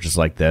major purchase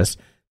like this,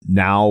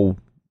 now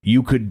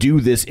you could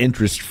do this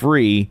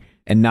interest-free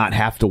and not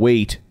have to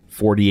wait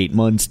 48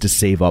 months to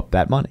save up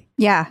that money.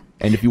 Yeah.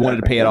 And if you wanted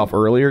to pay it off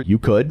earlier, you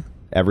could.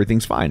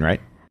 Everything's fine,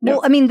 right? Well,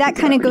 I mean, that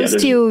kind of goes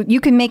to, you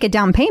can make a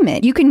down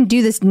payment. You can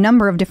do this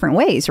number of different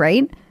ways,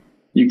 right?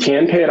 You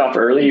can pay it off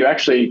early. You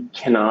actually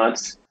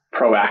cannot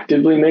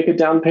proactively make a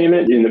down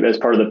payment. As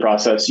part of the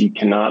process, you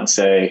cannot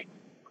say,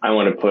 I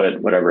want to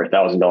put whatever,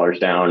 $1,000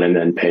 down and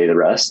then pay the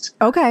rest.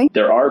 Okay.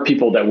 There are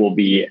people that will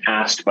be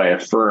asked by a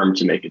firm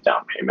to make a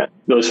down payment.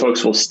 Those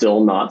folks will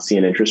still not see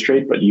an interest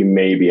rate, but you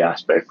may be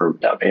asked by a firm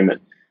down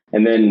payment.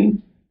 And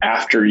then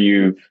after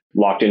you've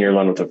locked in your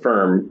loan with a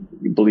firm,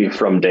 you believe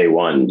from day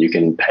one, you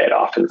can pay it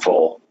off in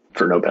full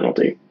for no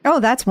penalty. Oh,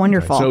 that's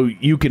wonderful. So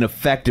you can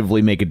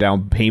effectively make a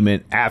down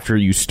payment after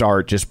you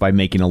start just by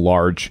making a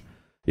large...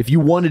 If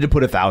you wanted to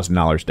put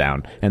 $1,000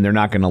 down and they're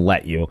not going to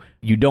let you,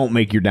 you don't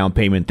make your down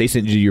payment. They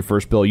send you your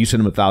first bill. You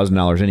send them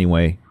 $1,000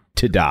 anyway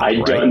to die.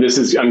 I'm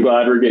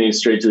glad we're getting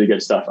straight to the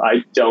good stuff.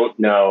 I don't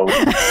know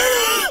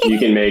if you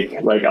can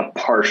make like a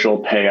partial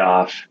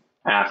payoff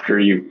after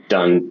you've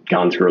gone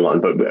through a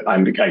loan, but I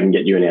can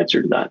get you an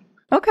answer to that.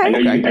 Okay. I know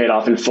you can pay it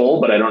off in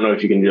full, but I don't know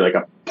if you can do like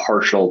a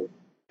partial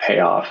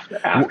payoff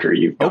after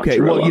you've gone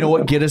through a loan. You know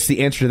what? Get us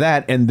the answer to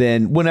that. And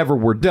then whenever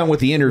we're done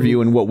with the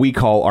interview and what we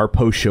call our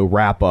post-show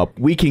wrap-up,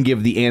 we can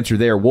give the answer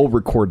there. We'll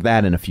record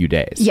that in a few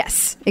days.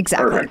 Yes,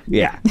 exactly. Perfect.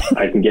 Yeah.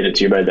 I can get it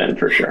to you by then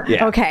for sure.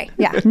 Yeah. Okay.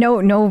 Yeah. No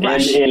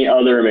rush. And any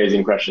other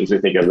amazing questions we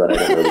think of that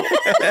I don't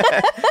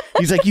know.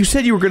 He's like, you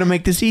said you were going to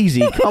make this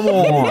easy. Come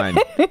on.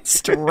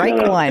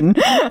 Strike one.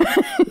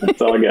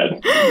 It's all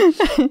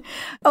good.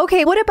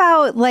 Okay. What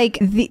about like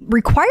the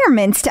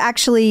requirements to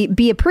actually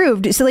be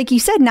approved? So like you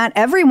said, not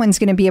everyone's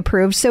going to be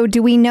approved. So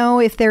do we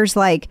know if there's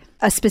like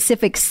a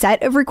specific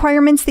set of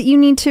requirements that you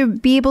need to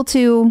be able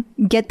to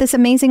get this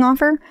amazing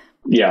offer?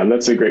 Yeah,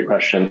 that's a great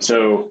question.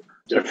 So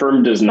a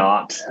firm does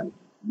not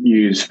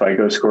use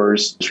FICO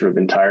scores sort of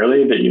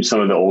entirely. They use some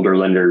of the older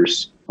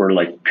lenders were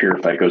like pure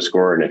FICO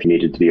score. And if you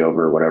needed to be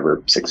over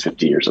whatever,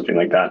 650 or something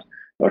like that,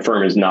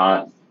 Affirm is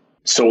not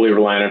solely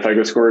reliant on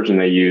FICO scores,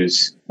 and I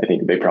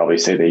think they probably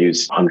say they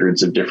use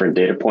hundreds of different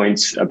data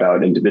points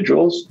about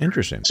individuals.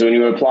 Interesting. So when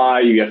you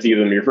apply, you have to give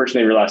them your first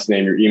name, your last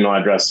name, your email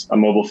address, a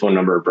mobile phone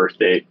number, a birth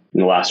date,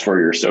 and the last four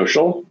of your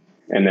social.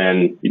 And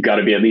then you've got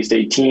to be at least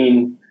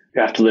 18.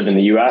 You have to live in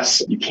the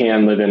U.S. You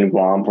can live in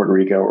Guam, Puerto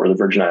Rico, or the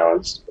Virgin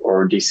Islands,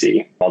 or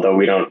D.C., although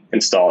we don't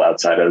install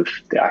outside of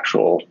the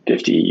actual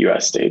 50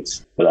 U.S.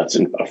 states. But that's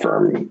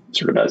Affirm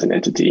sort of as an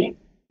entity.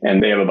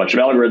 And they have a bunch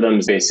of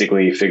algorithms,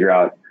 basically figure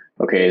out,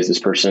 okay, is this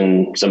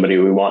person somebody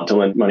we want to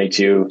lend money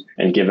to?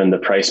 And given the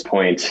price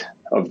point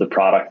of the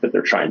product that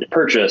they're trying to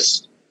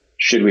purchase,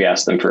 should we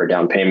ask them for a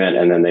down payment?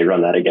 And then they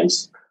run that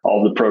against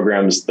all the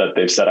programs that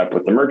they've set up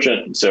with the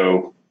merchant.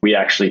 So we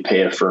actually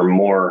pay Affirm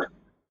more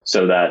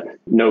so that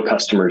no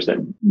customers that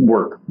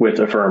work with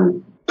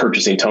Affirm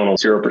purchasing Tonal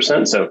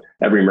 0%. So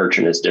every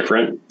merchant is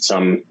different.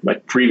 Some,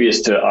 like previous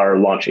to our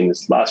launching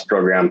this last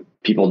program,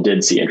 people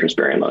did see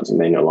interest-bearing loans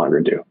and they no longer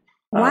do.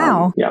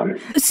 Wow. Yeah.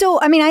 So,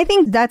 I mean, I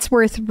think that's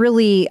worth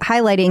really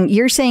highlighting.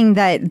 You're saying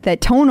that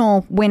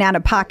Tonal went out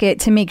of pocket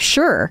to make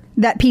sure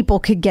that people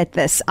could get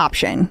this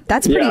option.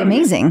 That's pretty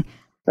amazing.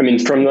 I mean,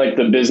 from like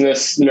the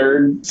business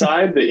nerd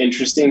side, the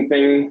interesting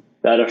thing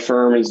that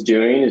Affirm is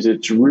doing is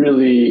it's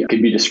really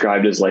could be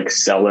described as like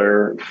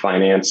seller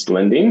financed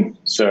lending.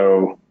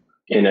 So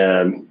in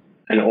an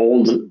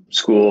old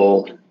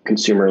school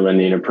consumer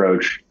lending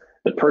approach,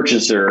 the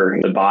purchaser,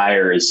 the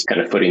buyer is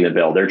kind of footing the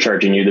bill. They're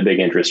charging you the big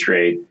interest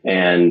rate.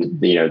 And,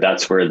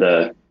 that's where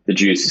the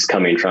juice is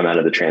coming from out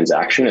of the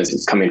transaction, is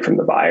it's coming from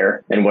the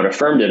buyer. And what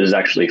Affirm did is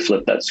actually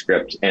flip that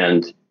script,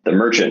 and the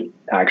merchant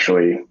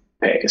actually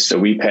pays. So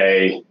we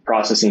pay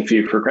processing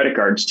fee for credit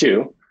cards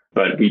too,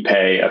 but we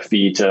pay a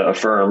fee to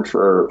Affirm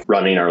for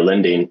running our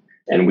lending,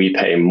 and we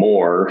pay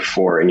more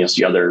for, and you'll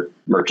see other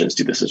merchants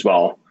do this as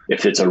well.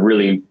 If it's a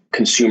really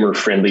consumer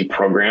friendly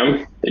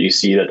program that you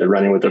see that they're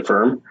running with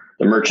Affirm,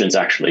 the merchant's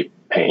actually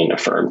paying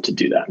Affirm to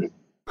do that.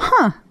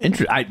 Huh.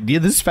 Interesting.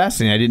 This is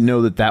fascinating. I didn't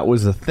know that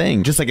was a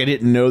thing. Just like I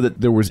didn't know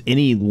that there was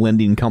any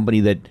lending company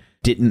that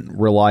didn't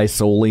rely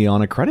solely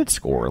on a credit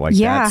score.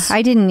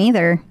 I didn't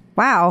either.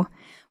 Wow.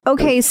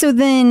 Okay, so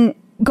then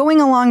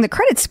going along the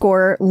credit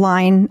score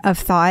line of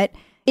thought,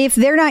 if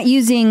they're not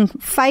using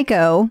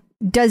FICO,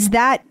 does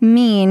that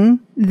mean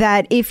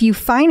that if you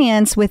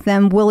finance with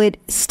them, will it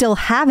still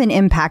have an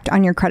impact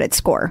on your credit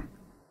score?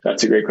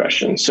 That's a great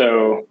question.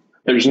 So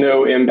there's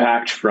no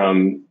impact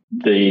from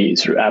the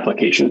sort of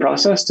application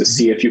process to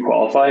see if you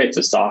qualify. It's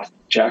a soft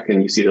check,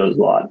 and you see those a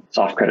lot,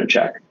 soft credit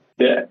check.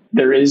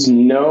 There is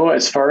no,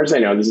 as far as I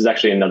know, this is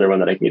actually another one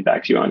that I can get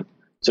back to you on.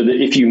 So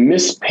that if you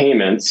miss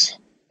payments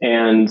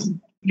and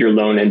your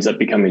loan ends up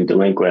becoming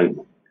delinquent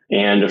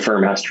and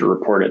Affirm has to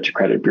report it to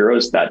credit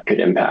bureaus, that could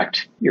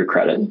impact your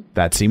credit.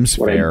 That seems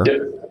fair.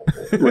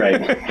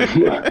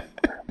 Right.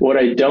 What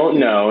I don't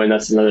know, and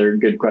that's another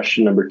good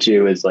question number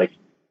two, is like,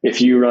 if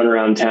you run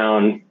around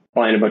town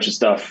buying a bunch of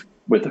stuff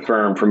with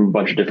Affirm from a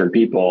bunch of different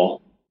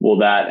people, will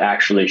that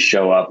actually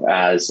show up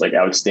as like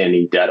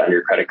outstanding debt on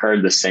your credit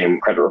card, the same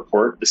credit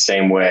report, the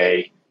same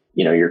way,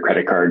 your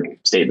credit card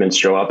statements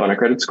show up on a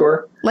credit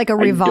score? Like a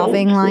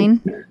revolving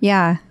line?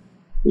 Yeah.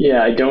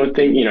 Yeah, I don't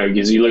think,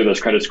 because you look at those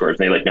credit scores,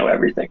 they like know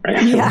everything,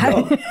 right?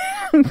 Yeah.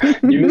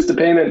 You missed a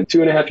payment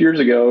 2.5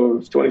 years ago,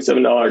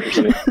 $27 or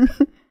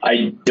something.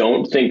 I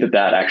don't think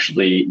that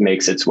actually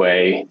makes its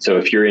way. So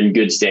if you're in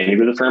good standing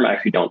with Affirm, I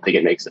actually don't think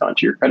it makes it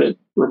onto your credit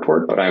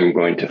report, but I'm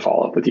going to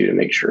follow up with you to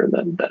make sure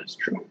that is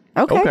true.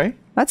 Okay.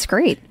 That's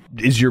great.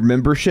 Is your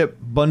membership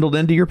bundled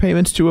into your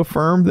payments to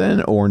Affirm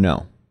then, or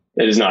no?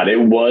 It is not.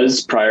 It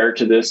was prior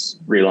to this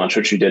relaunch,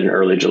 which we did in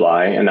early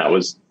July. And that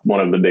was one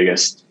of the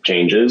biggest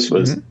changes,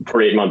 was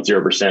 48 months,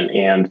 0%,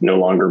 and no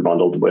longer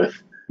bundled with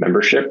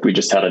membership. We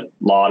just had a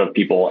lot of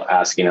people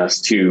asking us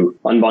to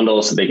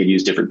unbundle so they could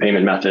use different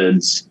payment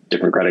methods,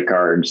 different credit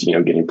cards,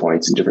 getting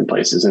points in different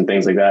places and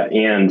things like that.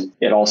 And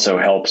it also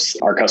helps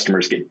our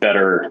customers get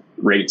better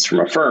rates from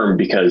Affirm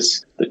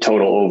because the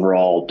total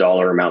overall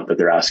dollar amount that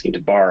they're asking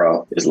to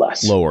borrow is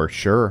less. Lower.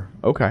 Sure.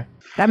 Okay.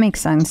 That makes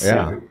sense.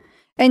 Yeah.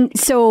 And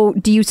so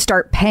do you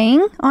start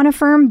paying on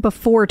Affirm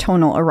before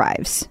Tonal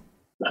arrives?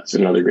 That's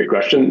another great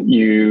question.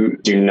 You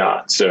do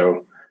not.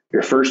 So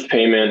your first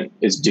payment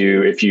is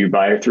due, if you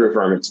buy it through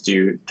Affirm, it's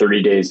due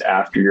 30 days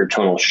after your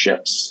Tonal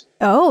ships.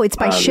 Oh, it's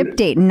by ship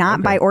date,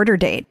 not by order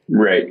date.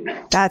 Right.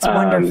 That's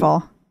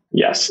wonderful.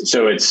 Yes.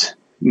 So it's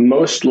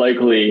most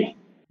likely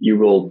you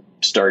will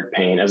start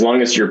paying as long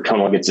as your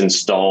Tonal gets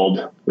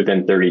installed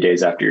within 30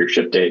 days after your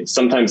ship date.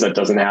 Sometimes that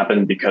doesn't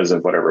happen because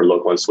of whatever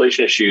local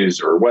installation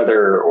issues or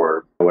weather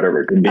or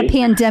whatever it could be. A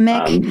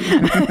pandemic.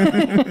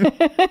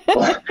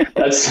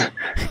 That's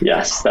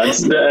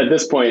at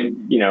this point,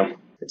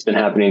 it's been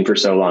happening for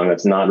so long.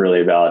 That's not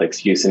really a valid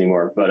excuse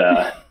anymore.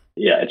 But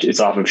it's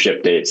off of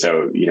ship date.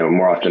 So,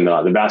 more often than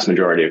not, the vast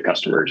majority of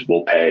customers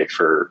will pay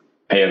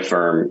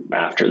Affirm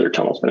after their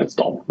Tonal's been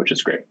installed, which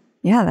is great.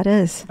 Yeah, that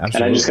is. Absolutely.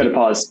 And I just got to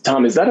pause.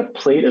 Tom, is that a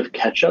plate of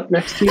ketchup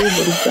next to you? What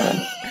is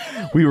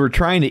that? We were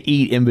trying to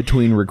eat in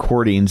between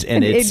recordings,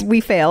 and we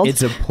failed.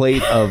 It's a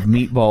plate of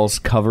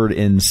meatballs covered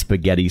in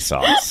spaghetti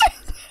sauce.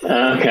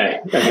 Okay.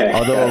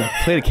 Although a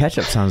plate of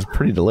ketchup sounds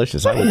pretty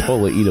delicious. I would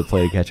totally eat a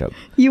plate of ketchup.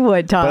 You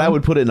would, Tom. But I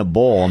would put it in a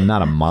bowl. I'm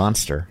not a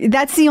monster.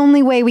 That's the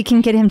only way we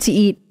can get him to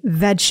eat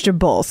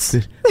vegetables.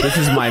 This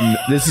is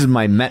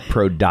my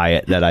MetPro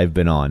diet that I've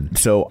been on.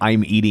 So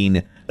I'm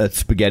eating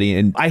spaghetti,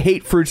 and I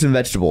hate fruits and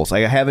vegetables.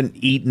 Like, I haven't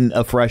eaten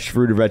a fresh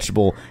fruit or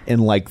vegetable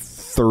in like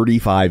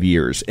 35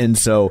 years. And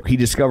so he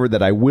discovered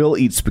that I will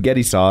eat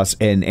spaghetti sauce,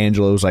 and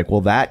Angela was like,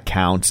 well, that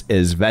counts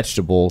as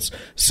vegetables.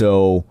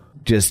 So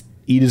just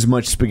eat as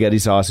much spaghetti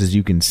sauce as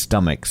you can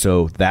stomach.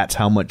 So that's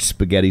how much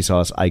spaghetti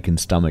sauce I can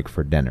stomach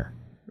for dinner,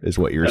 is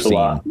what you're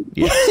seeing.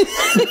 Yeah.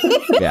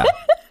 Yeah.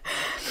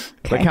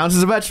 Okay. That counts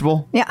as a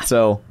vegetable. Yeah.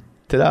 So,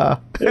 ta-da.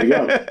 There you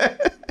go.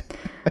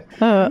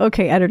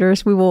 Okay,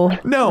 editors, we will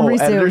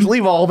resume. Editors,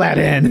 leave all that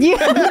in. Yeah.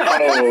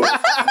 Oh,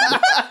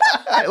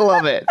 I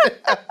love it.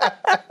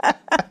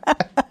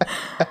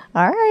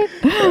 All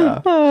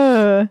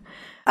right.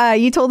 Yeah.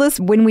 You told us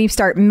when we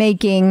start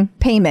making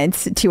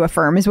payments to a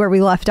firm is where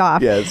we left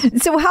off. Yes.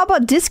 So how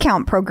about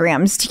discount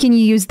programs? Can you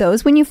use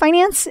those when you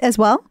finance as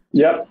well?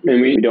 Yep.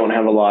 And we don't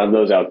have a lot of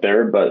those out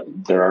there, but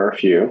there are a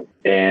few.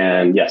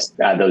 And yes,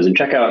 add those in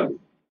checkout,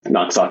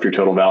 knocks off your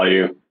total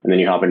value. And then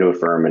you hop into a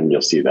firm and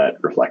you'll see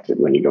that reflected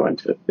when you go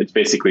into it. It's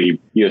basically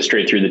you go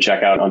straight through the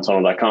checkout on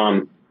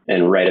Tonal.com.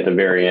 And right at the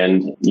very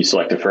end, you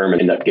select a firm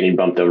and end up getting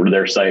bumped over to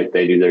their site.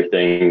 They do their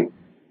thing.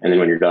 And then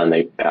when you're done,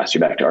 they pass you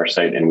back to our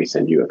site and we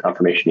send you a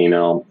confirmation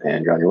email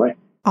and you're on your way.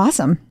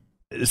 Awesome.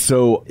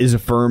 So is a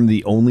firm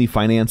the only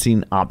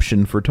financing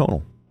option for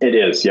Tonal? It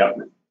is. Yep.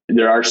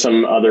 There are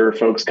some other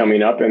folks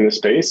coming up in the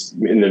space.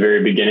 In the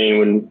very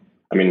beginning,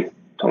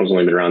 Tonal's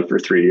only been around for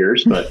 3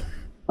 years, but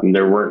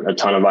there weren't a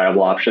ton of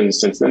viable options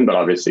since then. But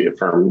obviously a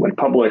firm went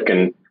public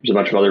and there's a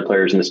bunch of other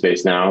players in the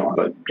space now.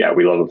 But yeah,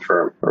 we love a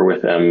firm. We're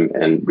with them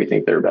and we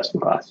think they're best in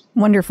class.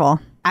 Wonderful.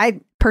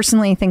 I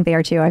personally think they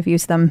are too. I've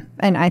used them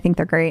and I think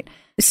they're great.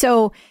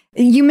 So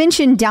you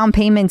mentioned down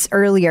payments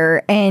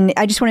earlier, and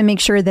I just want to make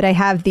sure that I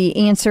have the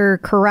answer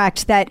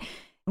correct, that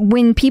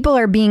when people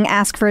are being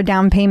asked for a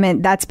down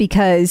payment, that's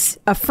because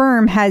a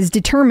firm has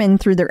determined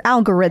through their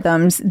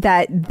algorithms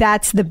that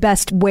that's the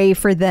best way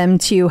for them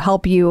to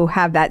help you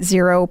have that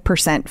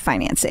 0%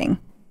 financing.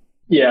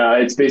 Yeah,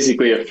 it's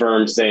basically a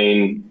firm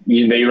saying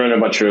they run a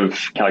bunch of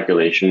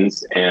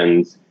calculations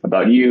and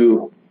about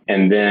you,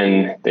 and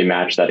then they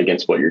match that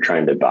against what you're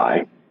trying to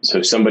buy.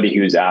 So somebody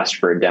who's asked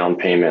for a down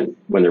payment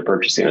when they're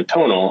purchasing a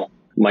Tonal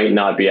might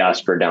not be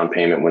asked for a down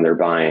payment when they're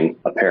buying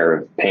a pair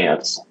of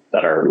pants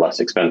that are less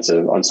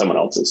expensive on someone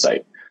else's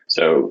site.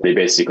 So they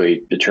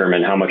basically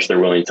determine how much they're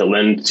willing to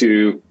lend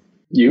to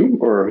you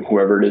or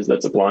whoever it is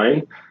that's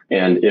applying.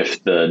 And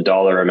if the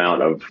dollar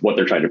amount of what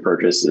they're trying to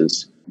purchase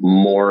is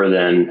more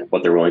than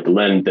what they're willing to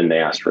lend, then they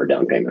ask for a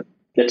down payment.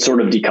 It's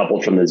sort of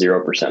decoupled from the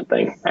 0%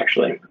 thing,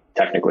 actually,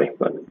 technically.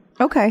 But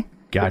okay.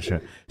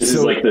 Gotcha. This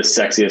is like the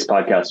sexiest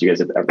podcast you guys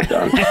have ever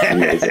done.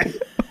 Amazing.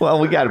 Well,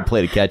 we got to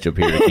play the catch up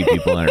here to keep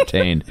people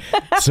entertained.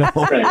 But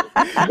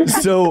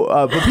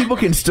people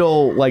can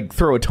still like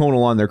throw a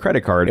Tonal on their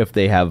credit card if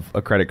they have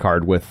a credit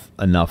card with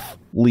enough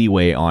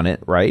leeway on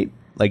it, right?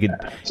 Like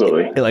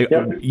Absolutely.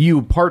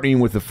 You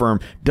partnering with the firm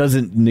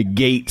doesn't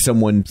negate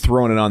someone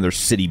throwing it on their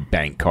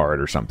Citibank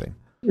card or something.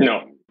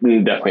 No,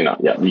 definitely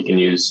not. Yeah, you can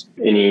use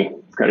any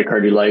credit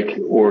card you like,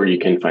 or you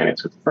can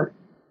finance with the firm.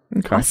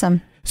 Okay.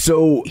 Awesome.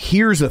 So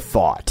here's a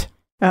thought.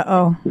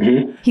 Uh-oh.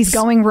 Mm-hmm. He's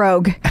going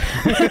rogue.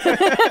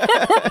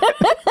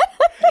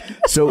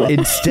 So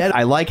instead,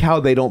 I like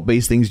how they don't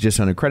base things just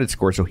on a credit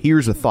score. So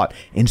here's a thought.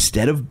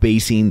 Instead of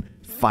basing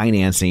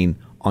financing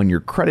on your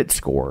credit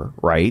score,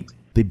 right,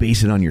 they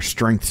base it on your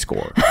strength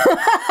score.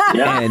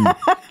 Yeah.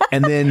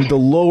 And then the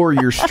lower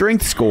your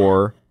strength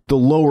score, the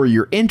lower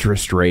your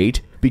interest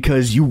rate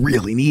because you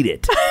really need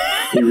it.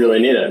 You really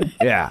need it.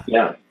 Yeah.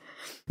 Yeah.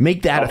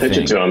 Make that I'll pitch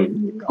it to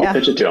them. I'll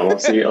pitch it to them.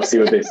 I'll see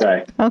what they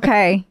say.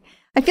 Okay.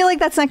 I feel like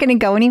that's not going to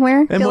go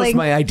anywhere. And most of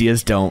my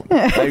ideas don't.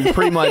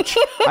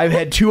 I've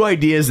had 2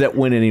 ideas that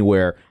went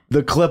anywhere.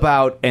 The clip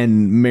out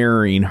and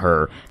marrying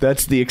her.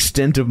 That's the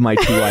extent of my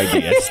 2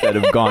 ideas that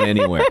have gone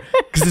anywhere.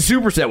 Because the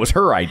superset was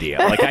her idea.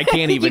 Like I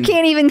can't even. You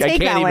can't even take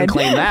that one. I can't even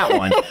claim that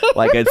one.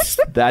 Like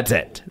that's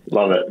it.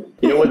 Love it.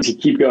 You know what? To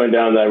keep going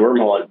down that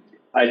wormhole,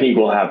 I think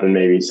will happen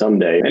maybe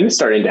someday, and it's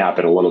starting to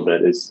happen a little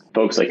bit, is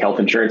folks like health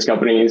insurance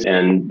companies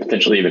and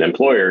potentially even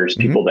employers,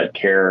 people that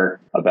care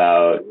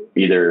about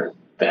either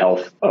the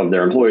health of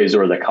their employees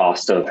or the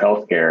cost of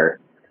healthcare,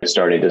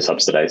 starting to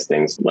subsidize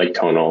things like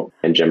Tonal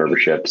and gym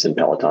memberships and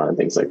Peloton and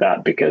things like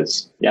that.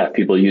 Because if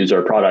people use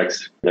our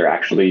products, they're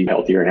actually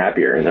healthier and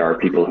happier. And there are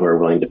people who are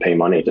willing to pay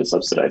money to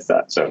subsidize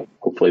that. So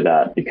hopefully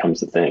that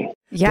becomes a thing.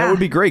 Yeah. That would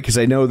be great, because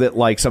I know that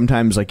like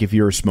sometimes like if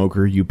you're a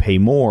smoker, you pay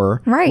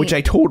more, right, which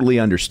I totally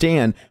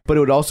understand. But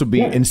it would also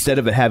be instead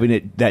of having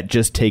it that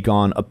just take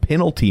on a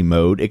penalty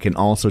mode, it can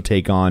also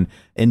take on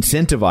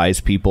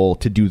incentivize people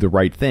to do the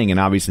right thing. And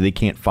obviously they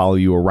can't follow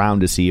you around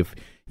to see if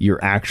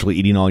you're actually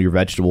eating all your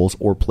vegetables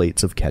or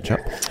plates of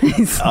ketchup.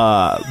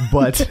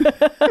 But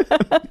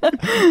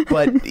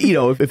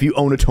if you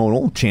own a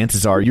Tonal,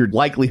 chances are your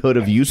likelihood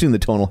of using the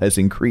Tonal has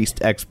increased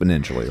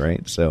exponentially,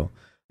 right? So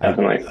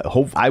Definitely.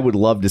 I would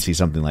love to see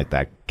something like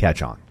that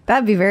catch on.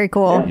 That'd be very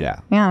cool.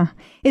 Yeah.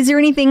 Is there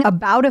anything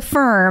about a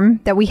firm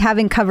that we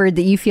haven't covered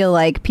that you feel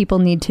like people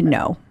need to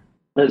know?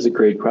 That is a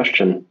great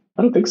question.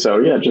 I don't think so.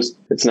 Yeah,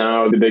 it's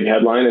now the big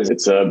headline is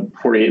it's a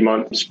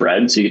 48-month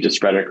spread. So you get to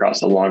spread it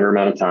across a longer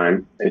amount of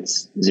time.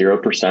 It's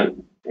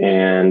 0%.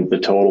 And the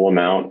total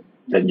amount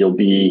that you'll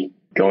be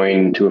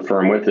going to a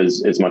firm with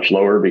is much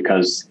lower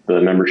because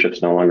the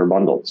membership's no longer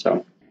bundled.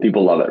 So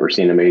people love it. We're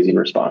seeing amazing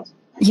response.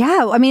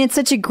 Yeah. I mean, it's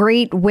such a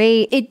great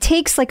way. It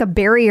takes like a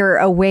barrier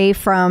away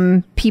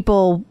from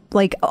people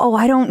like, oh,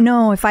 I don't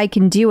know if I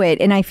can do it.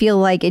 And I feel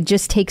like it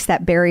just takes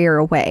that barrier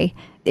away.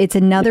 It's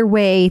another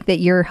way that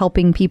you're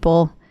helping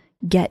people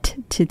get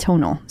to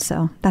Tonal.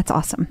 So that's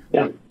awesome.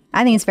 Yeah.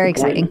 I think it's very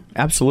exciting.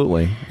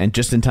 Absolutely. And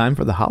just in time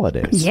for the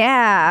holidays.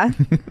 Yeah.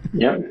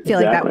 Yeah. I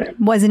feel like that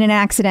wasn't an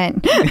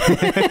accident.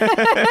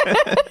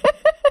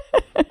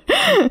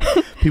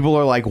 People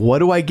are like, what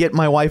do I get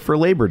my wife for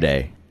Labor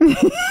Day?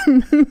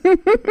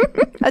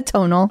 A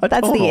Tonal.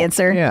 That's Tonal. the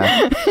answer.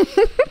 Yeah.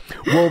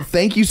 Well,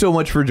 thank you so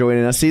much for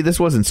joining us. See, this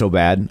wasn't so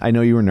bad. I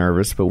know you were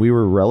nervous, but we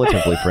were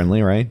relatively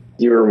friendly, right?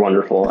 You were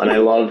wonderful. And I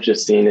love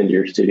just seeing into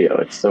your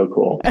studio. It's so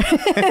cool.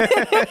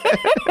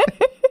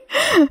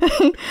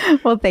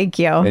 Well, thank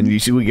you. And you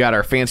see, we got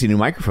our fancy new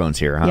microphones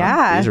here, huh?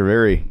 Yeah. These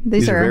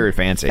are very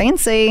fancy.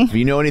 Fancy. If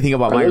you know anything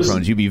about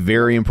microphones, you'd be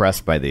very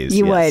impressed by these.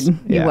 You would.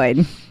 You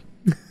would.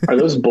 Are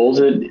those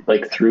bolted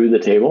like through the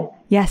table?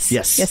 Yes.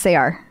 Yes. Yes, they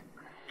are.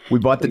 We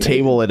bought the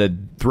table at a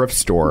thrift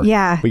store.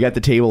 Yeah. We got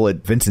the table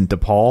at Vincent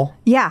DePaul.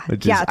 Yeah.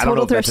 Which is, Yeah. I don't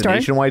know Total if thrift that's store. a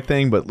nationwide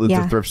thing, but it's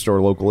Yeah. a thrift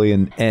store locally.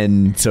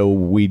 And so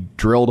we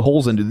drilled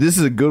holes into this.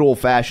 Is a good old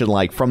fashioned,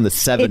 like from the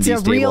 70s It's a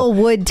table. real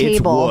wood table.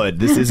 It's wood.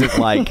 This isn't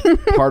like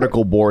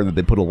particle board that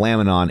they put a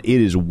laminate on. It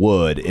is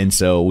wood. And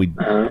so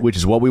which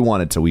is what we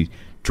wanted. So we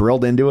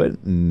drilled into it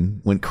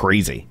and went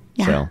crazy.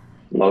 Yeah. So.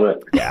 Love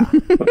it. Yeah.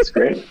 That's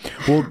great.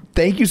 Well,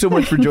 thank you so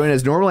much for joining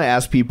us. Normally I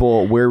ask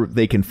people where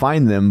they can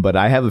find them, but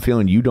I have a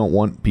feeling you don't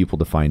want people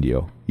to find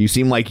you. You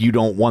seem like you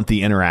don't want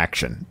the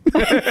interaction.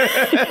 Like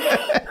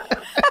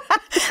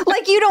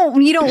you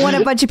don't want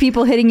a bunch of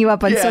people hitting you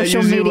up on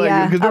social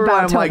media about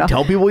I'm like,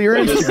 tell people your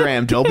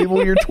Instagram, tell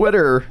people your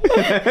Twitter.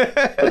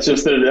 That's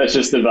just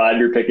the vibe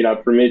you're picking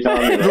up from me, Tom.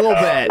 A little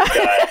bit.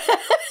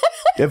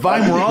 If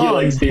I'm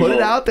wrong, put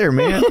it out there,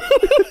 man.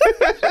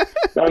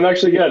 No, I'm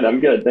actually good. I'm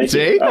good. Thank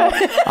See? you.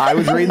 I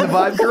was reading the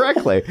vibe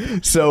correctly.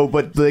 So,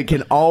 but they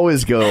can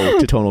always go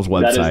to Tonal's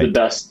website. That is the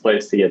best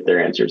place to get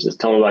their answers is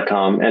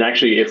Tonal.com. And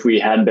actually, if we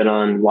had been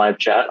on live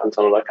chat on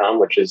Tonal.com,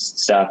 which is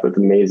staffed with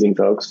amazing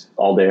folks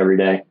all day, every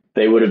day,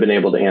 they would have been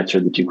able to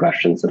answer the two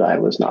questions that I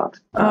was not.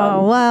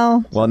 Oh,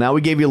 well. Well, now we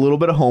gave you a little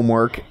bit of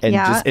homework, and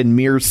just in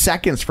mere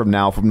seconds from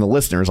now, from the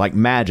listeners, like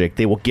magic,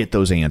 they will get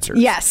those answers.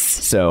 Yes.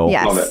 So,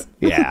 yes. Love it.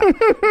 Yeah.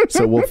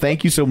 So, well,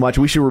 thank you so much.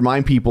 We should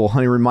remind people,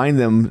 honey, remind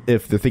them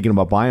if they're thinking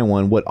about buying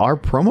one, what our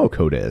promo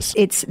code is.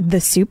 It's the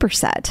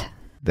superset.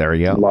 There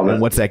you go. Love it.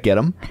 And what's that get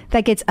them?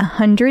 That gets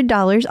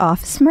 $100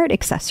 off smart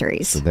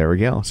accessories. So there we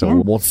go.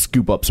 So we'll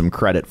scoop up some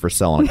credit for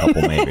selling a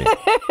couple, maybe.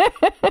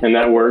 And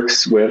that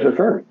works with a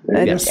firm.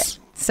 Yes.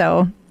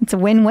 So it's a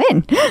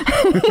win-win.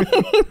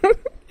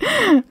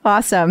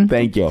 Awesome.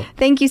 Thank you.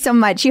 Thank you so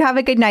much. You have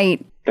a good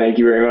night. Thank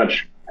you very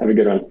much. Have a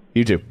good one.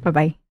 You too.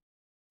 Bye-bye.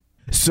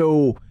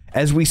 So,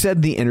 as we said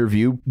in the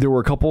interview, there were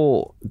a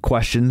couple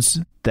questions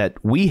that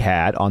we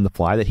had on the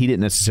fly that he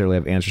didn't necessarily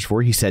have answers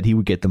for. He said he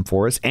would get them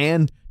for us,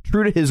 and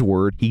true to his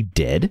word, he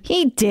did.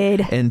 He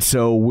did. And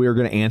so we're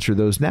going to answer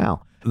those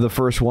now. The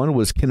first one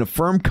was, can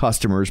Affirm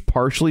customers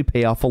partially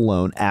pay off a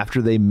loan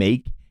after they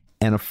make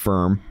an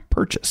Affirm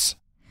purchase?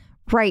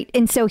 Right.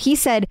 And so he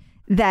said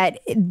that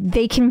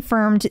they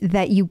confirmed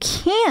that you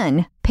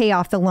can pay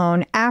off the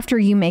loan after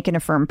you make an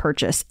Affirm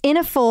purchase in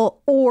a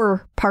full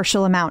or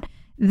partial amount.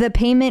 The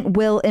payment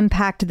will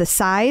impact the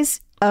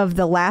size of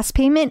the last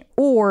payment,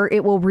 or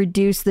it will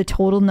reduce the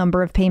total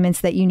number of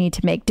payments that you need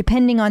to make,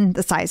 depending on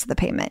the size of the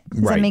payment.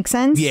 Does that make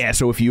sense? Yeah.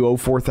 So if you owe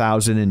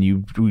 $4,000 and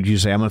you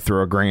say, I'm going to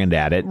throw $1,000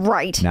 at it.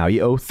 Right. Now you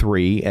owe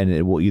 $3,000 and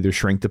it will either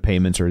shrink the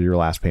payments or your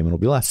last payment will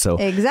be less. So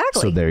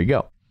exactly. So there you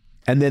go.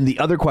 And then the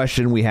other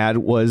question we had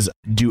was,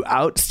 do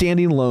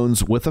outstanding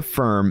loans with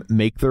Affirm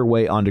make their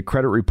way onto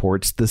credit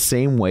reports the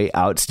same way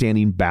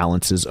outstanding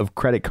balances of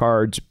credit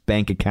cards,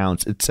 bank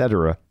accounts,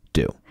 etc.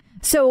 do?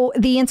 So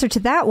the answer to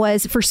that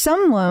was, for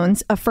some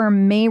loans,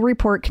 Affirm may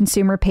report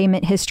consumer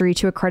payment history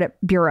to a credit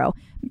bureau.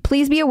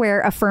 Please be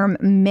aware, Affirm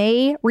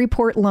may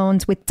report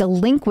loans with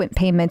delinquent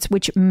payments,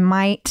 which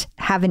might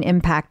have an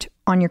impact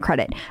on your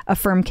credit.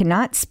 Affirm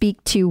cannot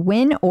speak to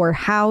when or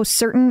how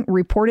certain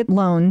reported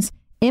loans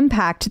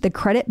impact the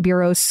credit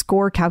bureau's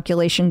score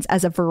calculations,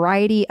 as a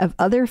variety of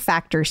other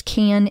factors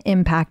can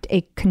impact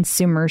a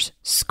consumer's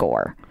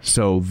score.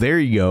 So there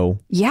you go.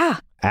 Yeah.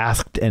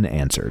 Asked and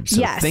answered. So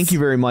yes. Thank you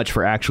very much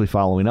for actually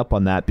following up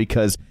on that,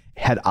 because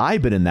had I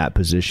been in that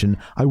position,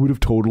 I would have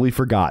totally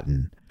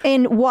forgotten.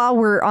 And while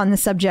we're on the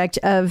subject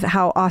of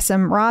how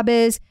awesome Rob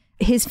is,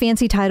 his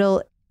fancy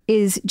title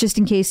is, just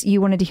in case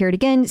you wanted to hear it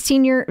again,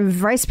 Senior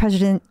Vice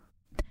President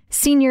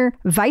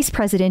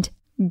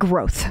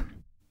Growth.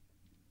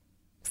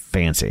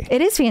 Fancy.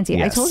 It is fancy.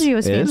 Yes, I told you it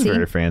was fancy. It is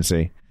very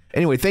fancy.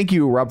 Anyway, thank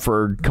you, Rob,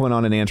 for coming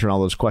on and answering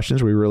all those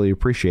questions. We really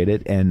appreciate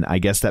it. And I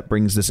guess that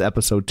brings this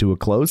episode to a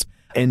close.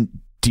 And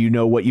do you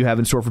know what you have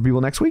in store for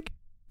people next week?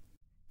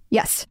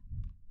 Yes.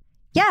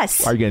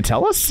 Are you going to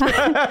tell us? No.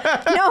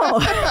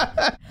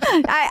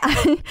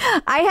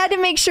 I had to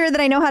make sure that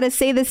I know how to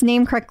say this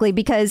name correctly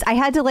because I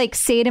had to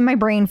say it in my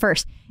brain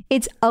first.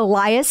 It's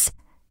Elias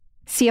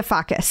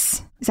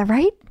Siafakis. Is that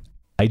right?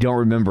 I don't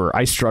remember.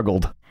 I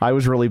struggled. I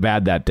was really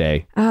bad that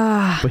day.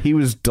 But he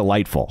was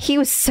delightful. He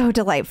was so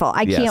delightful.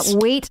 I can't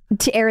wait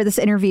to air this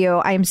interview.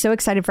 I am so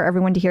excited for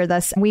everyone to hear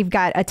this. We've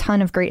got a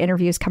ton of great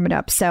interviews coming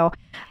up. So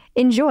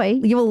enjoy.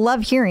 You will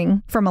love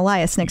hearing from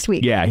Elias next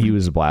week. Yeah, he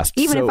was a blast.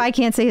 Even if I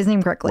can't say his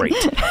name correctly.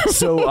 Great.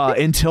 So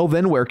until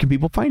then, where can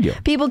people find you?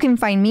 People can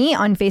find me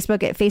on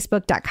Facebook at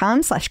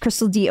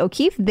facebook.com/Crystal D.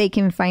 O'Keefe. They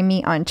can find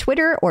me on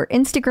Twitter or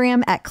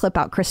Instagram at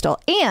ClipOutCrystal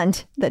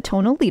and the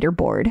Tonal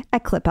leaderboard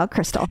at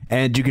ClipOutCrystal.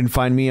 And you can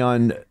find me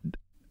on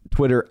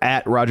Twitter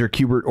at Roger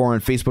Kubert or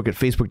on Facebook at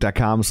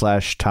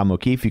facebook.com/Tom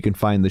O'Keefe. You can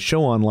find the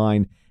show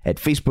online at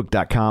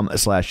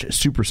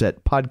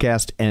facebook.com/Superset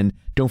Podcast. And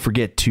don't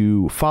forget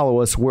to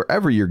follow us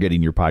wherever you're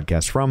getting your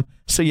podcast from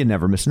so you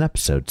never miss an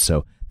episode.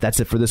 So that's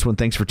it for this one.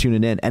 Thanks for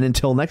tuning in. And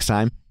until next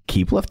time,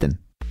 keep lifting.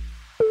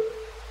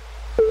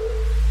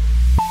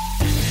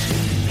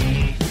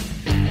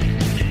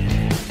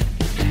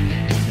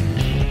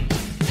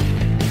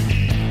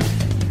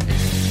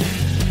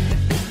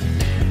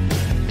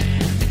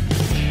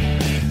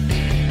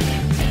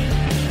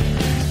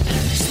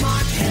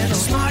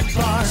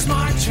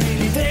 Smart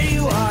training, there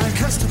you are.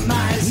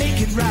 Customize,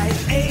 make it right.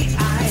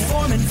 AI,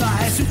 form and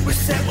vibe.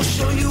 Superset will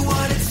show you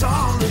what it's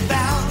all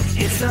about.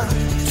 It's a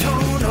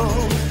total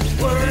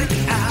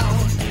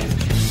workout.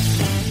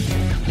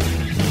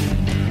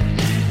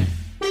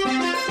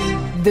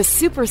 The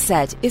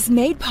Superset is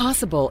made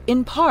possible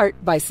in part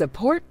by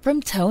support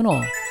from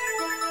Tonal.